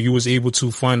said, you was able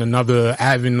to find another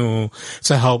avenue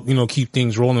to help, keep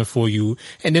things rolling for you.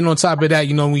 And then on top of that,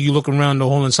 when you look around the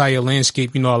whole entire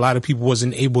landscape, a lot of people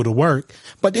wasn't able to work,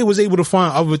 but they was able to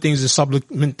find other things to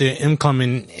supplement their income.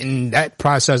 And in that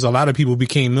process, a lot of people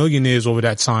became millionaires over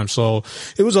that time. So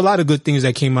it was a lot of good things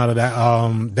that came out of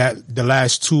that the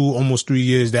last 2, almost 3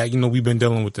 years that we've been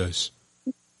dealing with this.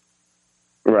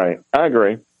 Right, I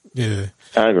agree. Yeah,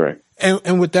 I agree.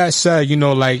 And with that said,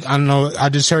 I know I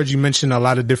just heard you mention a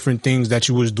lot of different things that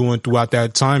you was doing throughout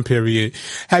that time period.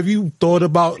 Have you thought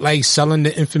about selling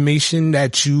the information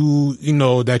that you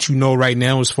know right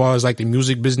now, as far as the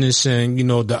music business and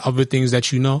the other things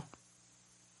that you know?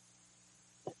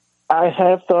 I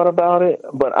have thought about it,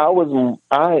 but I was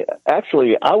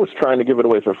trying to give it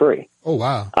away for free. Oh,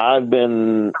 wow. I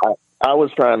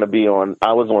was trying to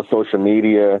I was on social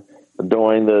media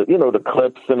doing the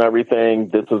clips and everything.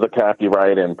 This is a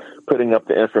copyright and putting up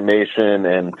the information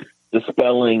and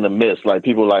dispelling the myths. Like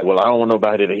people well, I don't want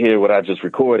nobody to hear what I just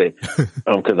recorded because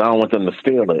I don't want them to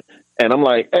steal it. And I'm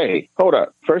like, hey, hold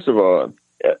up. First of all,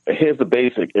 here's the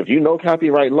basic. If you know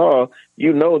copyright law,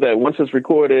 you know that once it's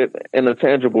recorded in a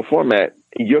tangible format,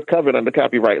 you're covered under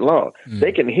copyright law.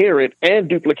 They can hear it and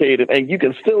duplicate it, and you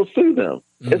can still sue them.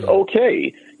 It's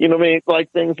okay. You know what I mean? Like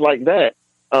things like that.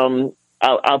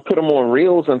 I put them on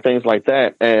reels and things like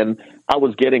that, and I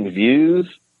was getting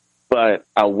views, but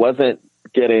I wasn't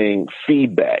getting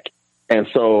feedback. And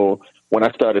so when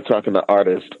I started talking to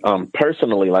artists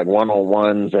personally, like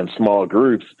one-on-ones and small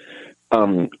groups,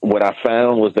 what I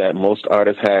found was that most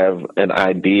artists have an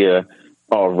idea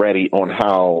already on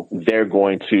how they're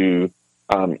going to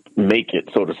make it,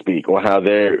 so to speak, or how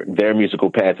their musical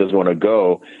path is going to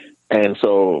go. And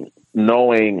so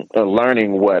learning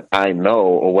what I know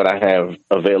or what I have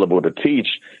available to teach,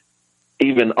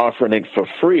 even offering it for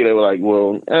free, they were like,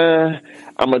 well,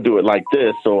 I'm going to do it like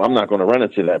this, so I'm not going to run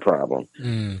into that problem.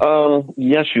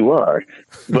 Yes, you are.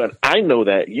 But I know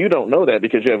that. You don't know that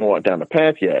because you haven't walked down the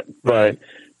path yet.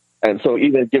 And so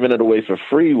even giving it away for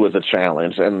free was a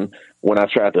challenge. And when I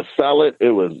tried to sell it, it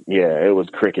was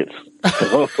crickets.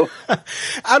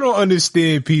 I don't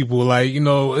understand people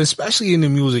especially in the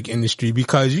music industry,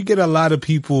 because you get a lot of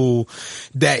people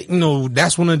that,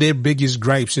 that's one of their biggest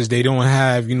gripes is they don't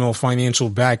have, financial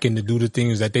backing to do the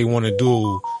things that they want to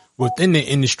do within the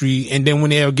industry. And then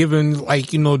when they're given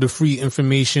the free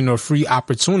information or free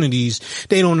opportunities,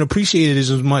 they don't appreciate it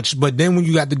as much. But then when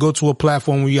you got to go to a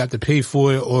platform where you have to pay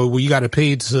for it, or where you got to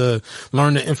pay to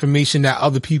learn the information that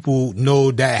other people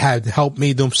know that have helped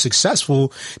made them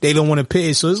successful, they don't want to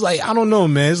pay. So it's I don't know,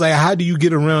 man. It's how do you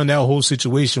get around that whole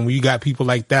situation where you got people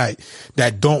like that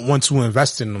don't want to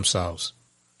invest in themselves?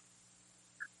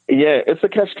 Yeah, it's a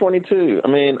catch-22. I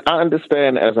mean, I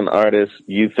understand as an artist,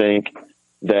 you think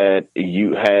that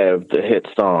you have the hit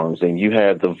songs and you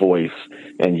have the voice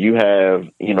and you have,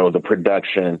 the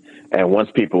production. And once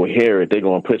people hear it, they're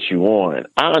going to put you on.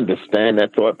 I understand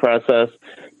that thought process,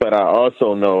 but I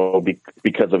also know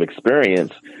because of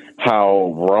experience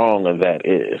how wrong that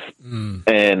is.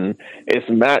 And it's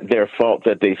not their fault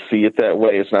that they see it that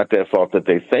way. It's not their fault that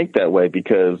they think that way,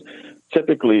 because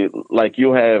typically,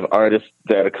 you have artists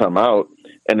that come out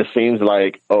and it seems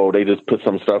like, oh, they just put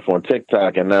some stuff on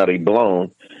TikTok and now they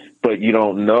blown. But you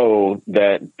don't know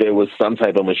that there was some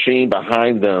type of machine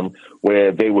behind them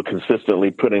where they were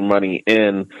consistently putting money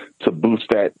in to boost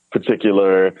that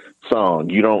particular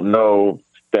song. You don't know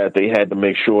that they had to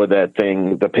make sure that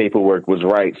the paperwork was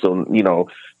right, so,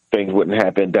 things wouldn't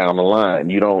happen down the line.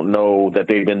 You don't know that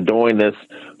they've been doing this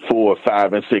for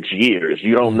 5 and 6 years.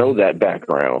 You don't know that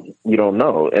background. You don't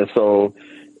know. And so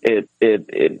it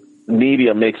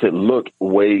media makes it look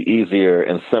way easier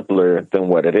and simpler than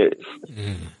what it is.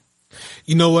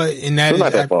 You know what? And that it's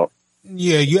not that fault.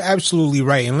 Yeah, you're absolutely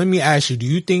right. And let me ask you, do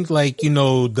you think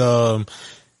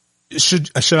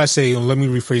should I say, let me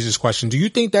rephrase this question. Do you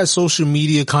think that social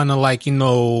media kind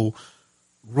of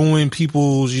ruin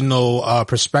people's,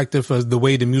 perspective of the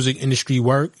way the music industry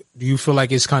work? Do you feel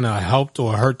like it's kind of helped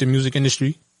or hurt the music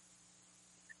industry?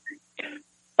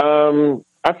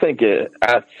 I think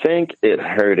it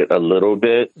hurt it a little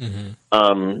bit.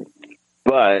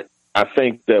 But I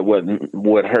think that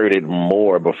what hurt it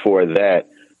more before that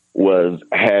was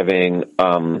having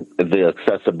the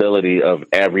accessibility of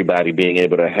everybody being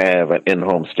able to have an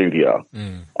in-home studio.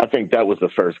 I think that was the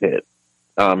first hit,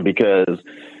 because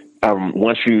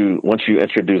once you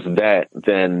introduce that,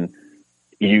 then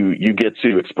you get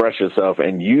to express yourself,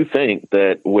 and you think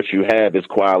that what you have is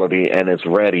quality and it's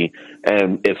ready.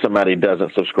 And if somebody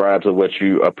doesn't subscribe to what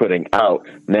you are putting out,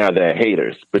 now they're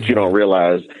haters, but you don't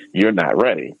realize you're not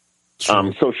ready.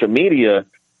 Social media,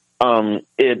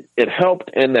 it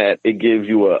helped in that it gives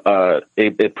you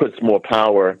it puts more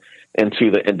power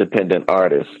into the independent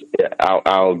artist.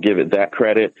 I'll give it that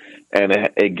credit. And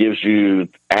it gives you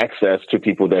access to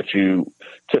people that you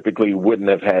typically wouldn't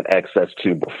have had access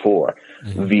to before.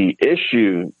 Mm-hmm. The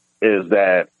issue is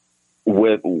that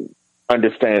with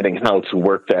understanding how to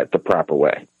work that the proper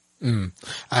way.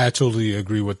 I totally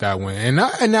agree with that one. And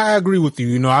I agree with you.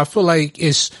 You know, I feel like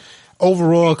it's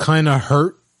overall kind of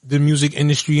hurt the music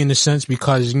industry in a sense,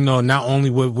 because, you know, not only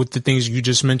with the things you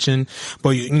just mentioned, but,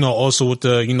 you know, also with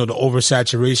the, you know, the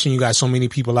oversaturation. You got so many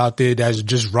people out there that's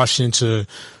just rushing to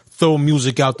throw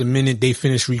music out the minute they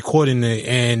finish recording it,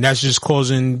 and that's just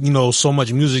causing, you know, so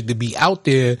much music to be out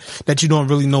there that you don't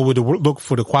really know where to look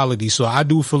for the quality. So I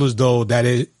do feel as though that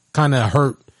it kind of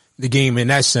hurt the game in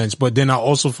that sense, but then I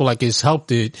also feel like it's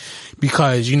helped it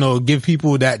because, you know, give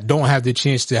people that don't have the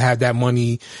chance to have that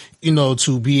money, you know,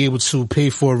 to be able to pay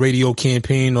for a radio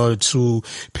campaign or to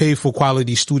pay for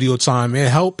quality studio time. It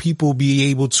helped people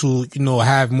be able to, you know,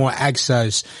 have more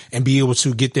access and be able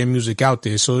to get their music out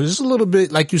there. So it's a little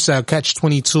bit, like you said,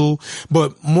 catch-22,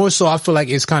 but more so I feel like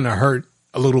it's kind of hurt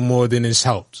a little more than it's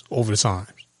helped over time.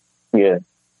 Yeah.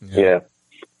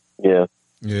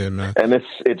 Yeah, man. And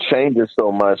it changes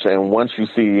so much. And once you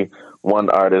see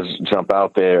one artist jump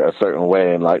out there a certain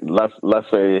way, and like let's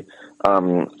say IG,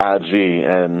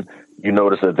 and you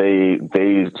notice that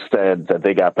they said that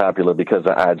they got popular because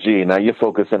of IG. Now you're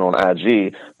focusing on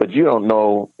IG, but you don't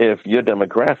know if your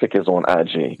demographic is on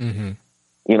IG. Mm-hmm.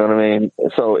 You know what I mean?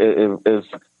 So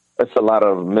it's a lot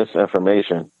of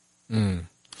misinformation.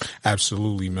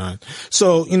 Absolutely, man.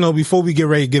 So, you know, before we get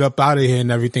ready to get up out of here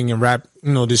and everything and wrap,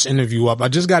 you know, this interview up, I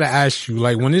just got to ask you,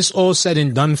 like, when it's all said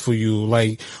and done for you,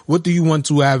 like, what do you want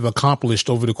to have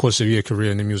accomplished over the course of your career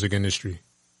in the music industry?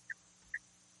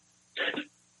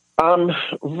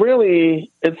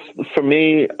 Really, it's, for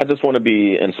me, I just want to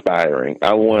be inspiring.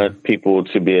 I want people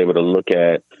to be able to look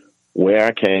at where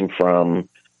I came from,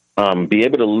 be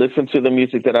able to listen to the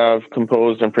music that I've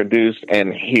composed and produced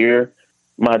and hear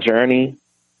my journey.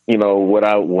 You know,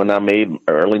 when I made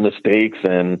early mistakes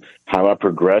and how I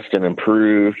progressed and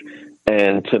improved,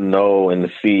 and to know and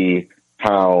to see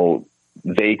how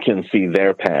they can see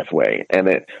their pathway. And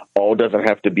it all doesn't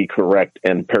have to be correct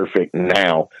and perfect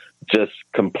now. Just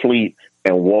complete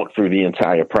and walk through the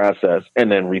entire process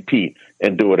and then repeat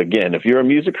and do it again. If you're a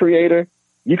music creator,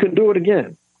 you can do it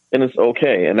again, and it's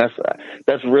okay. And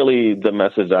that's really the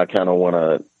message I kind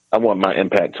of I want my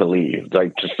impact to leave,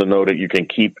 like just to know that you can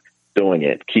keep doing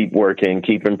it, keep working,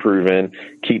 keep improving,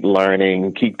 keep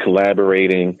learning, keep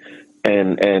collaborating,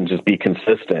 and just be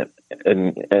consistent,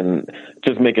 and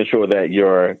just making sure that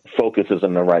your focus is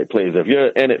in the right place. If you're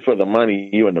in it for the money,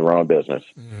 you're in the wrong business.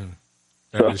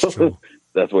 That is true.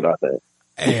 That's what I think.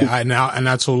 Hey,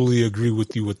 I totally agree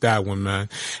with you with that one, man.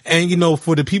 And, you know,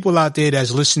 for the people out there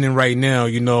that's listening right now,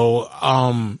 you know,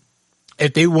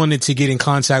 if they wanted to get in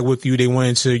contact with you, they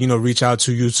wanted to, you know, reach out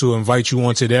to you to invite you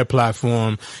onto their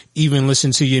platform, even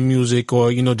listen to your music,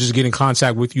 or, you know, just get in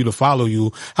contact with you to follow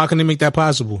you, how can they make that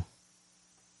possible?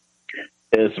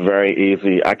 It's very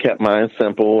easy. I kept mine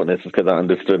simple, and this is because I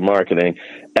understood marketing.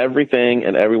 Everything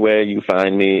and everywhere you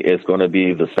find me is going to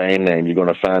be the same name. You're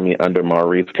going to find me under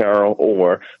Maurice Carroll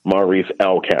or Maurice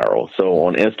L. Carroll. So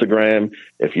on Instagram,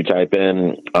 if you type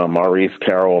in Maurice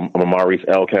Carroll or Maurice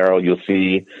L. Carroll, you'll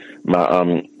see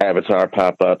my avatar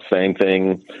pop up. Same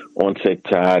thing on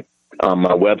TikTok.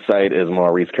 My website is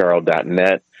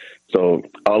mauricecarroll.net. So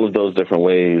all of those different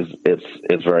ways,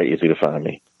 it's very easy to find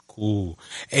me. Cool.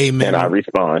 Hey, man. And I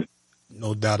respond.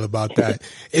 No doubt about that.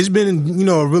 It's been, you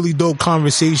know, a really dope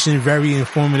conversation, very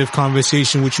informative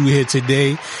conversation with you here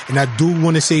today. And I do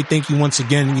want to say thank you once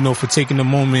again, you know, for taking the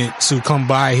moment to come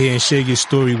by here and share your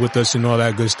story with us and all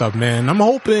that good stuff, man. I'm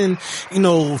hoping, you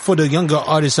know, for the younger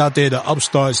artists out there, the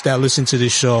upstarts that listen to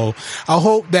this show, I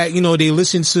hope that, you know, they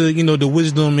listen to, you know, the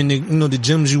wisdom and the, you know, the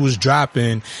gems you was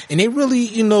dropping, and they really,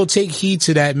 you know, take heed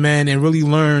to that, man, and really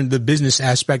learn the business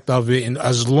aspect of it, and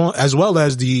as well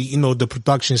as the, you know, the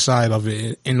production side of it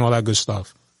and all that good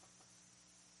stuff.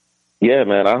 Yeah,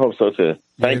 man, I hope so too.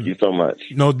 Thank you so much.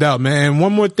 No doubt, man. And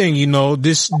one more thing, you know,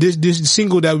 this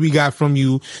single that we got from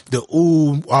you, the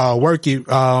Work It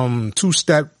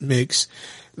 2-step mix.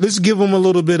 Let's give them a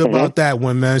little bit about that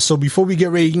one, man. So before we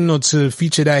get ready, you know, to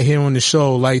feature that here on the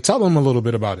show, like, tell them a little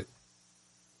bit about it.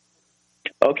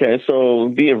 Okay,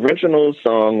 so the original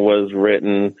song was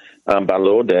written by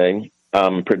Lil Day,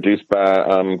 produced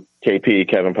by KP,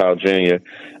 Kevin Powell Jr.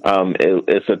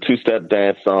 It's a two-step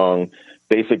dance song,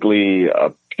 basically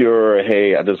a pure,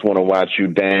 hey, I just want to watch you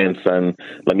dance and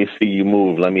let me see you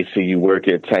move, let me see you work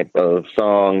it type of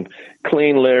song.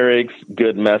 Clean lyrics,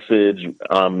 good message,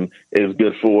 is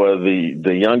good for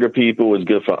the younger people, is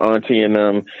good for Auntie and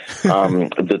them.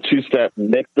 The two-step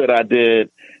mix that I did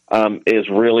is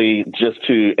really just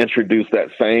to introduce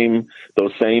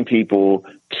those same people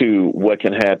to what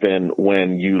can happen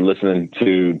when you listen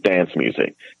to dance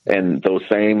music, and those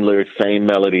same lyrics, same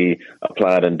melody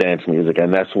applied in dance music.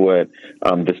 And that's what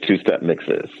this two-step mix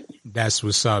is. That's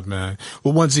what's up, man.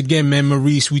 Well, once again, man,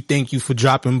 Maurice, we thank you for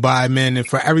dropping by, man. And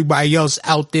for everybody else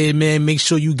out there, man, make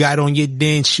sure you got on your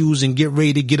dance shoes and get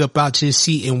ready to get up out your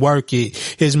seat and work it.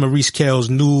 Here's Maurice Carroll's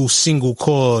new single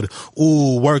called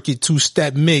Ooh, Work It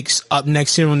Two-Step Mix. Up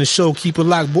next here on the show. Keep it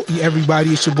locked,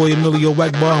 everybody. It's your boy Emilio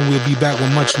Wackbar, and we'll be back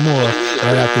with much more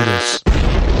right after this.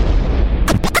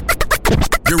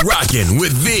 You're rocking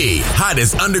with the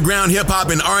hottest underground hip-hop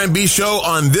and R&B show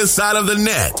on this side of the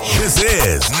net. This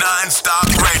is NonStop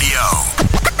Radio.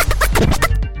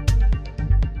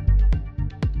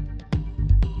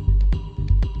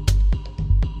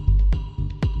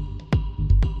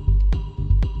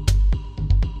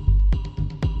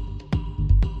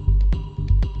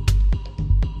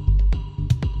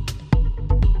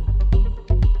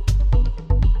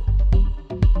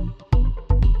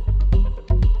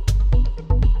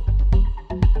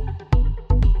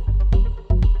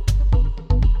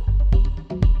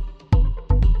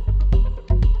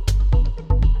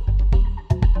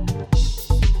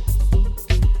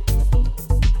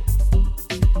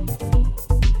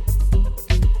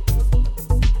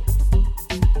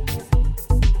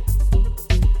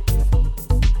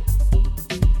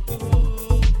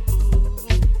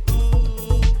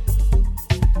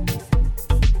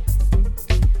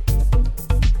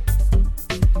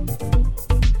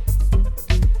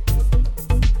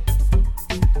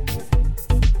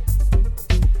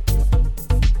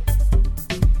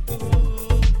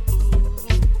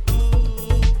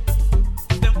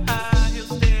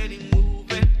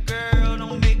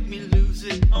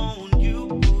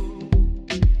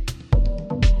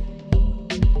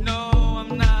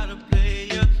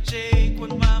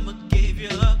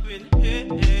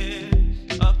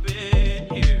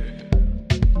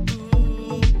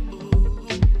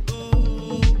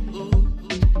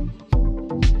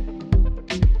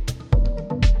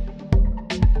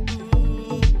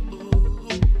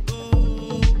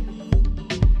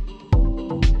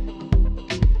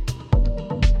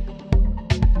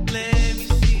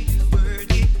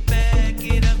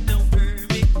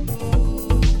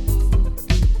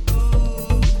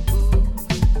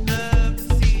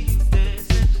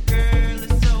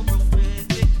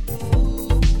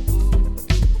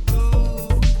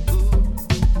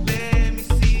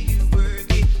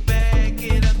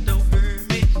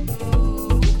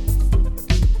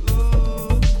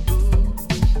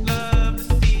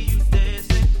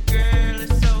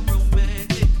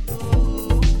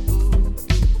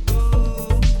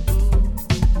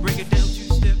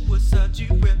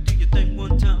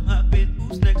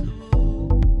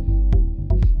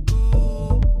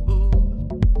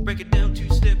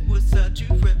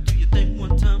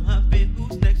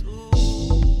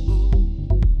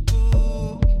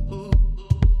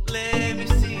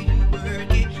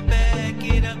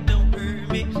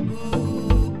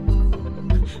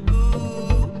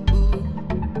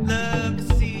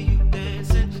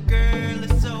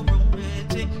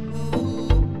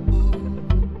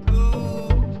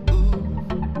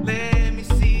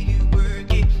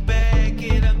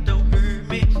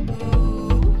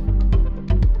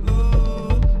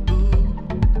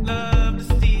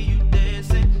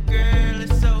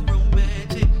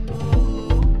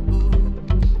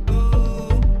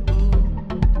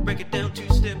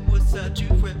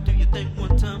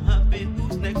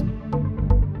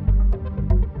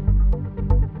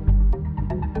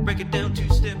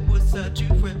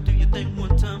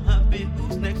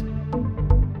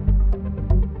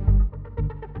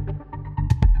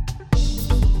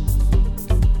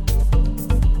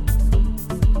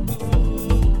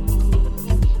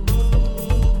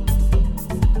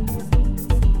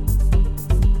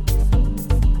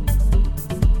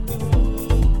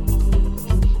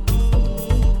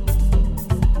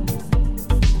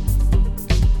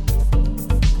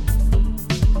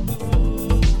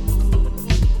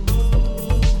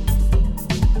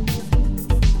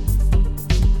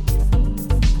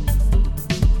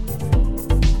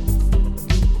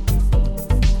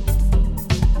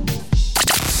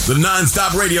 The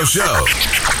NonStop Radio Show.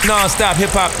 NonStop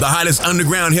Hip Hop. The hottest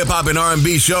underground hip hop and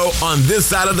R&B show on this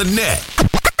side of the net.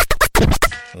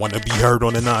 Want to be heard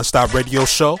on the NonStop Radio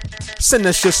Show? Send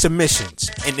us your submissions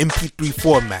in MP3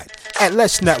 format at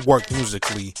Let's Network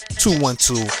Musically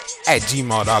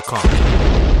 212@gmail.com.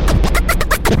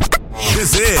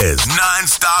 This is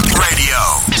NonStop Radio.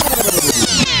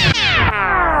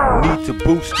 Need to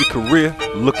boost your career?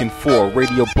 Looking for a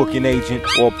radio booking agent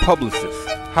or publicist?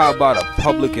 How about a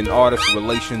public and artist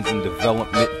relations and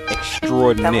development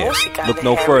extraordinaire? Look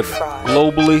no further.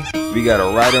 Globally, we got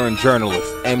a writer and journalist,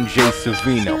 MJ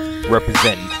Savino,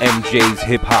 representing MJ's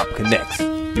Hip Hop Connects.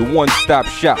 Your one-stop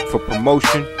shop for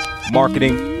promotion,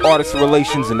 marketing, artist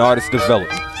relations, and artist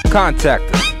development. Contact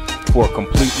us for a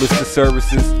complete list of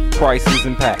services, prices,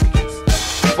 and packages.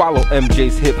 Follow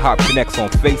MJ's Hip Hop Connects on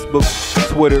Facebook,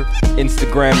 Twitter,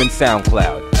 Instagram, and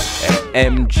SoundCloud at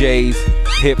MJ's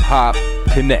Hip Hop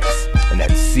Connects, and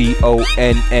that's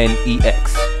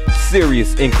CONNEX.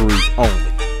 Serious inquiries only.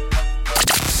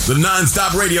 The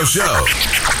NonStop Radio Show.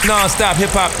 NonStop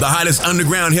Hip Hop. The hottest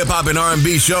underground hip hop and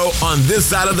R&B show on this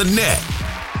side of the net.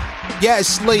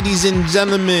 Yes, ladies and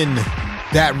gentlemen,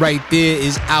 that right there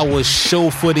is our show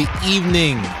for the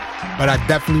evening. But I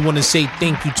definitely want to say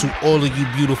thank you to all of you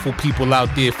beautiful people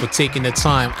out there for taking the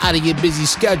time out of your busy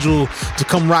schedule to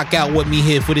come rock out with me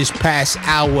here for this past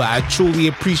hour. I truly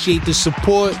appreciate the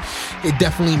support. It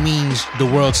definitely means the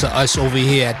world to us over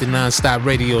here at the NonStop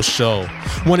Radio Show.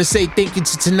 Want to say thank you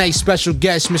to tonight's special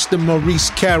guest, Mr.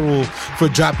 Maurice Carroll, for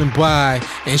dropping by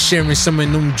and sharing some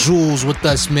of them jewels with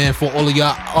us, man, for all of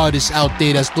y'all artists out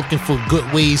there that's looking for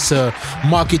good ways to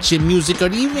market your music or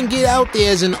to even get out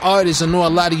there as an artist. I know a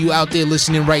lot of you out there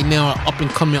listening right now are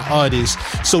up-and-coming artists.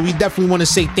 So we definitely want to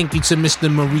say thank you to Mr.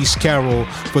 Maurice Carroll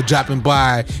for dropping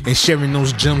by and sharing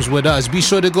those gems with us. Be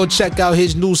sure to go check out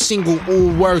his new single,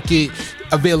 Ooh Work It,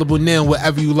 available now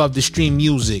wherever you love to stream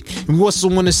music. And we also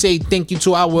want to say thank you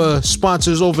to our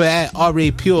sponsors over at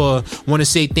RA Pure. Want to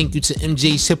say thank you to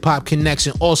MJ's Hip Hop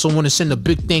Connection. Also want to send a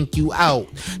big thank you out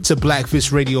to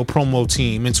Blackfish Radio promo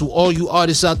team. And to all you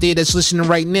artists out there that's listening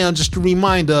right now, just a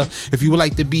reminder, if you would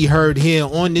like to be heard here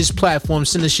on this platform,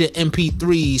 send us your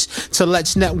MP3s to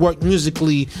Let's Network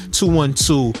Musically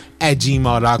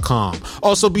 212@gmail.com.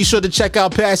 Also, be sure to check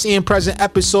out past and present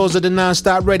episodes of the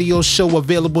NonStop Radio Show,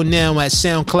 available now at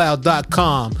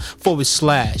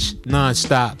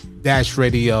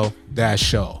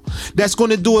SoundCloud.com/nonstop-radio-show. That's going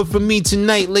to do it for me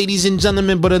tonight, ladies and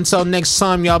gentlemen. But until next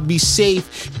time, y'all be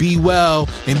safe, be well,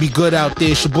 and be good out there.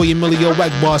 It's your boy Emilio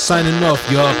Wackbar signing off,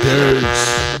 y'all.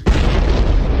 Peace.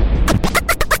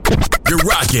 You're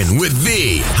rocking with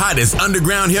the hottest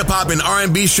underground hip hop and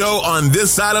R&B show on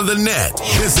this side of the net.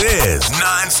 This is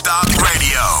NonStop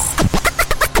Radio.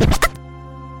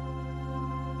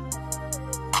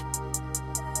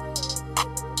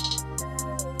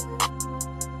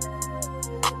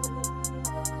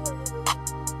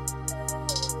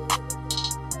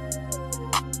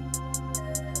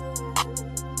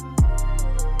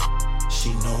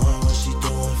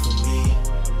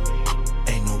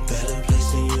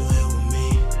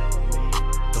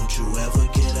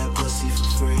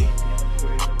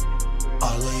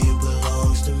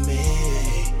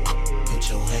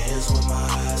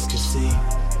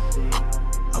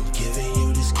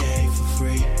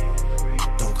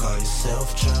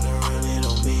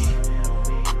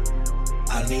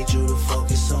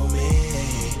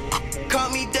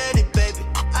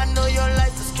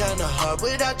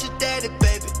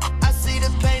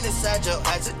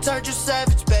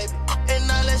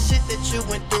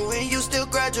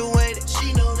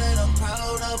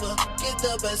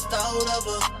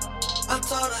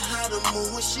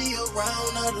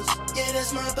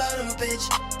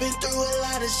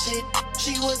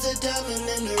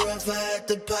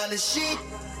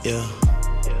 Yeah,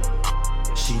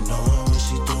 she knowin' what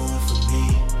she doing for me.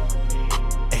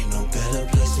 Ain't no better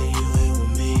place than you here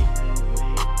with me.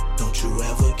 Don't you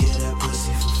ever get that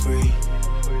pussy for free.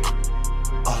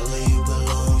 All of you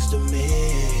belongs to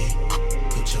me.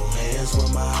 Put your hands where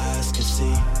my eyes can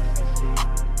see.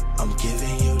 I'm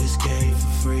giving you this game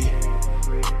for free.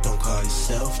 Don't call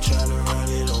yourself tryna run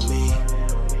it on me.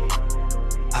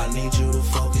 I need you to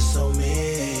focus on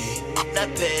me. Now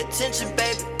pay attention,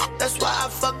 baby. That's why I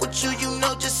fuck with you, you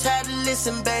know just how to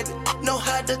listen, baby. Know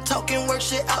how to talk and work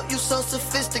shit out, you so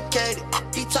sophisticated.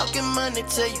 He talking money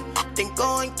to you, then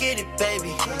go and get it,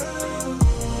 baby.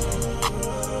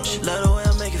 She love the way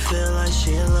I make it feel like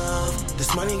she in love.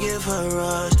 This money give her a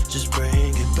rush, just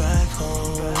bring it back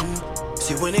home.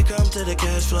 See when it comes to the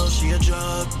cash flow, she a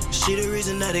drug. She the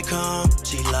reason that it come,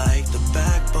 she like the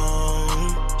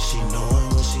backbone. She knowin'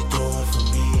 what she doing for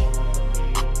me.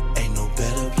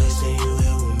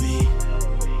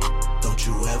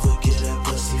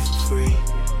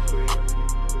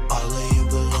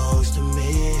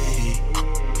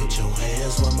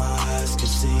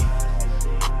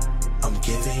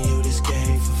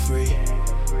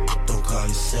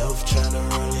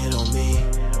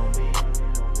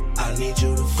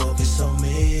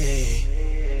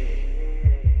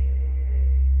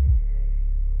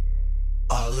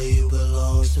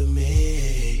 close to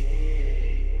me.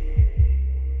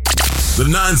 The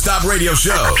NonStop Radio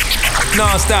Show.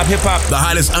 NonStop Hip Hop. The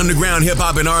hottest underground hip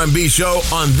hop and R&B show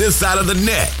on this side of the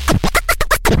net.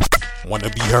 Want to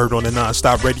be heard on the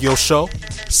NonStop Radio Show?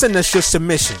 Send us your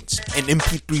submissions in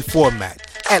MP3 format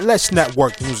at Let's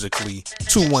Network Musically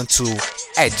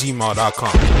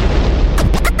 212@gmail.com.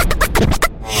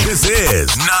 This is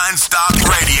NonStop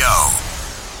Radio.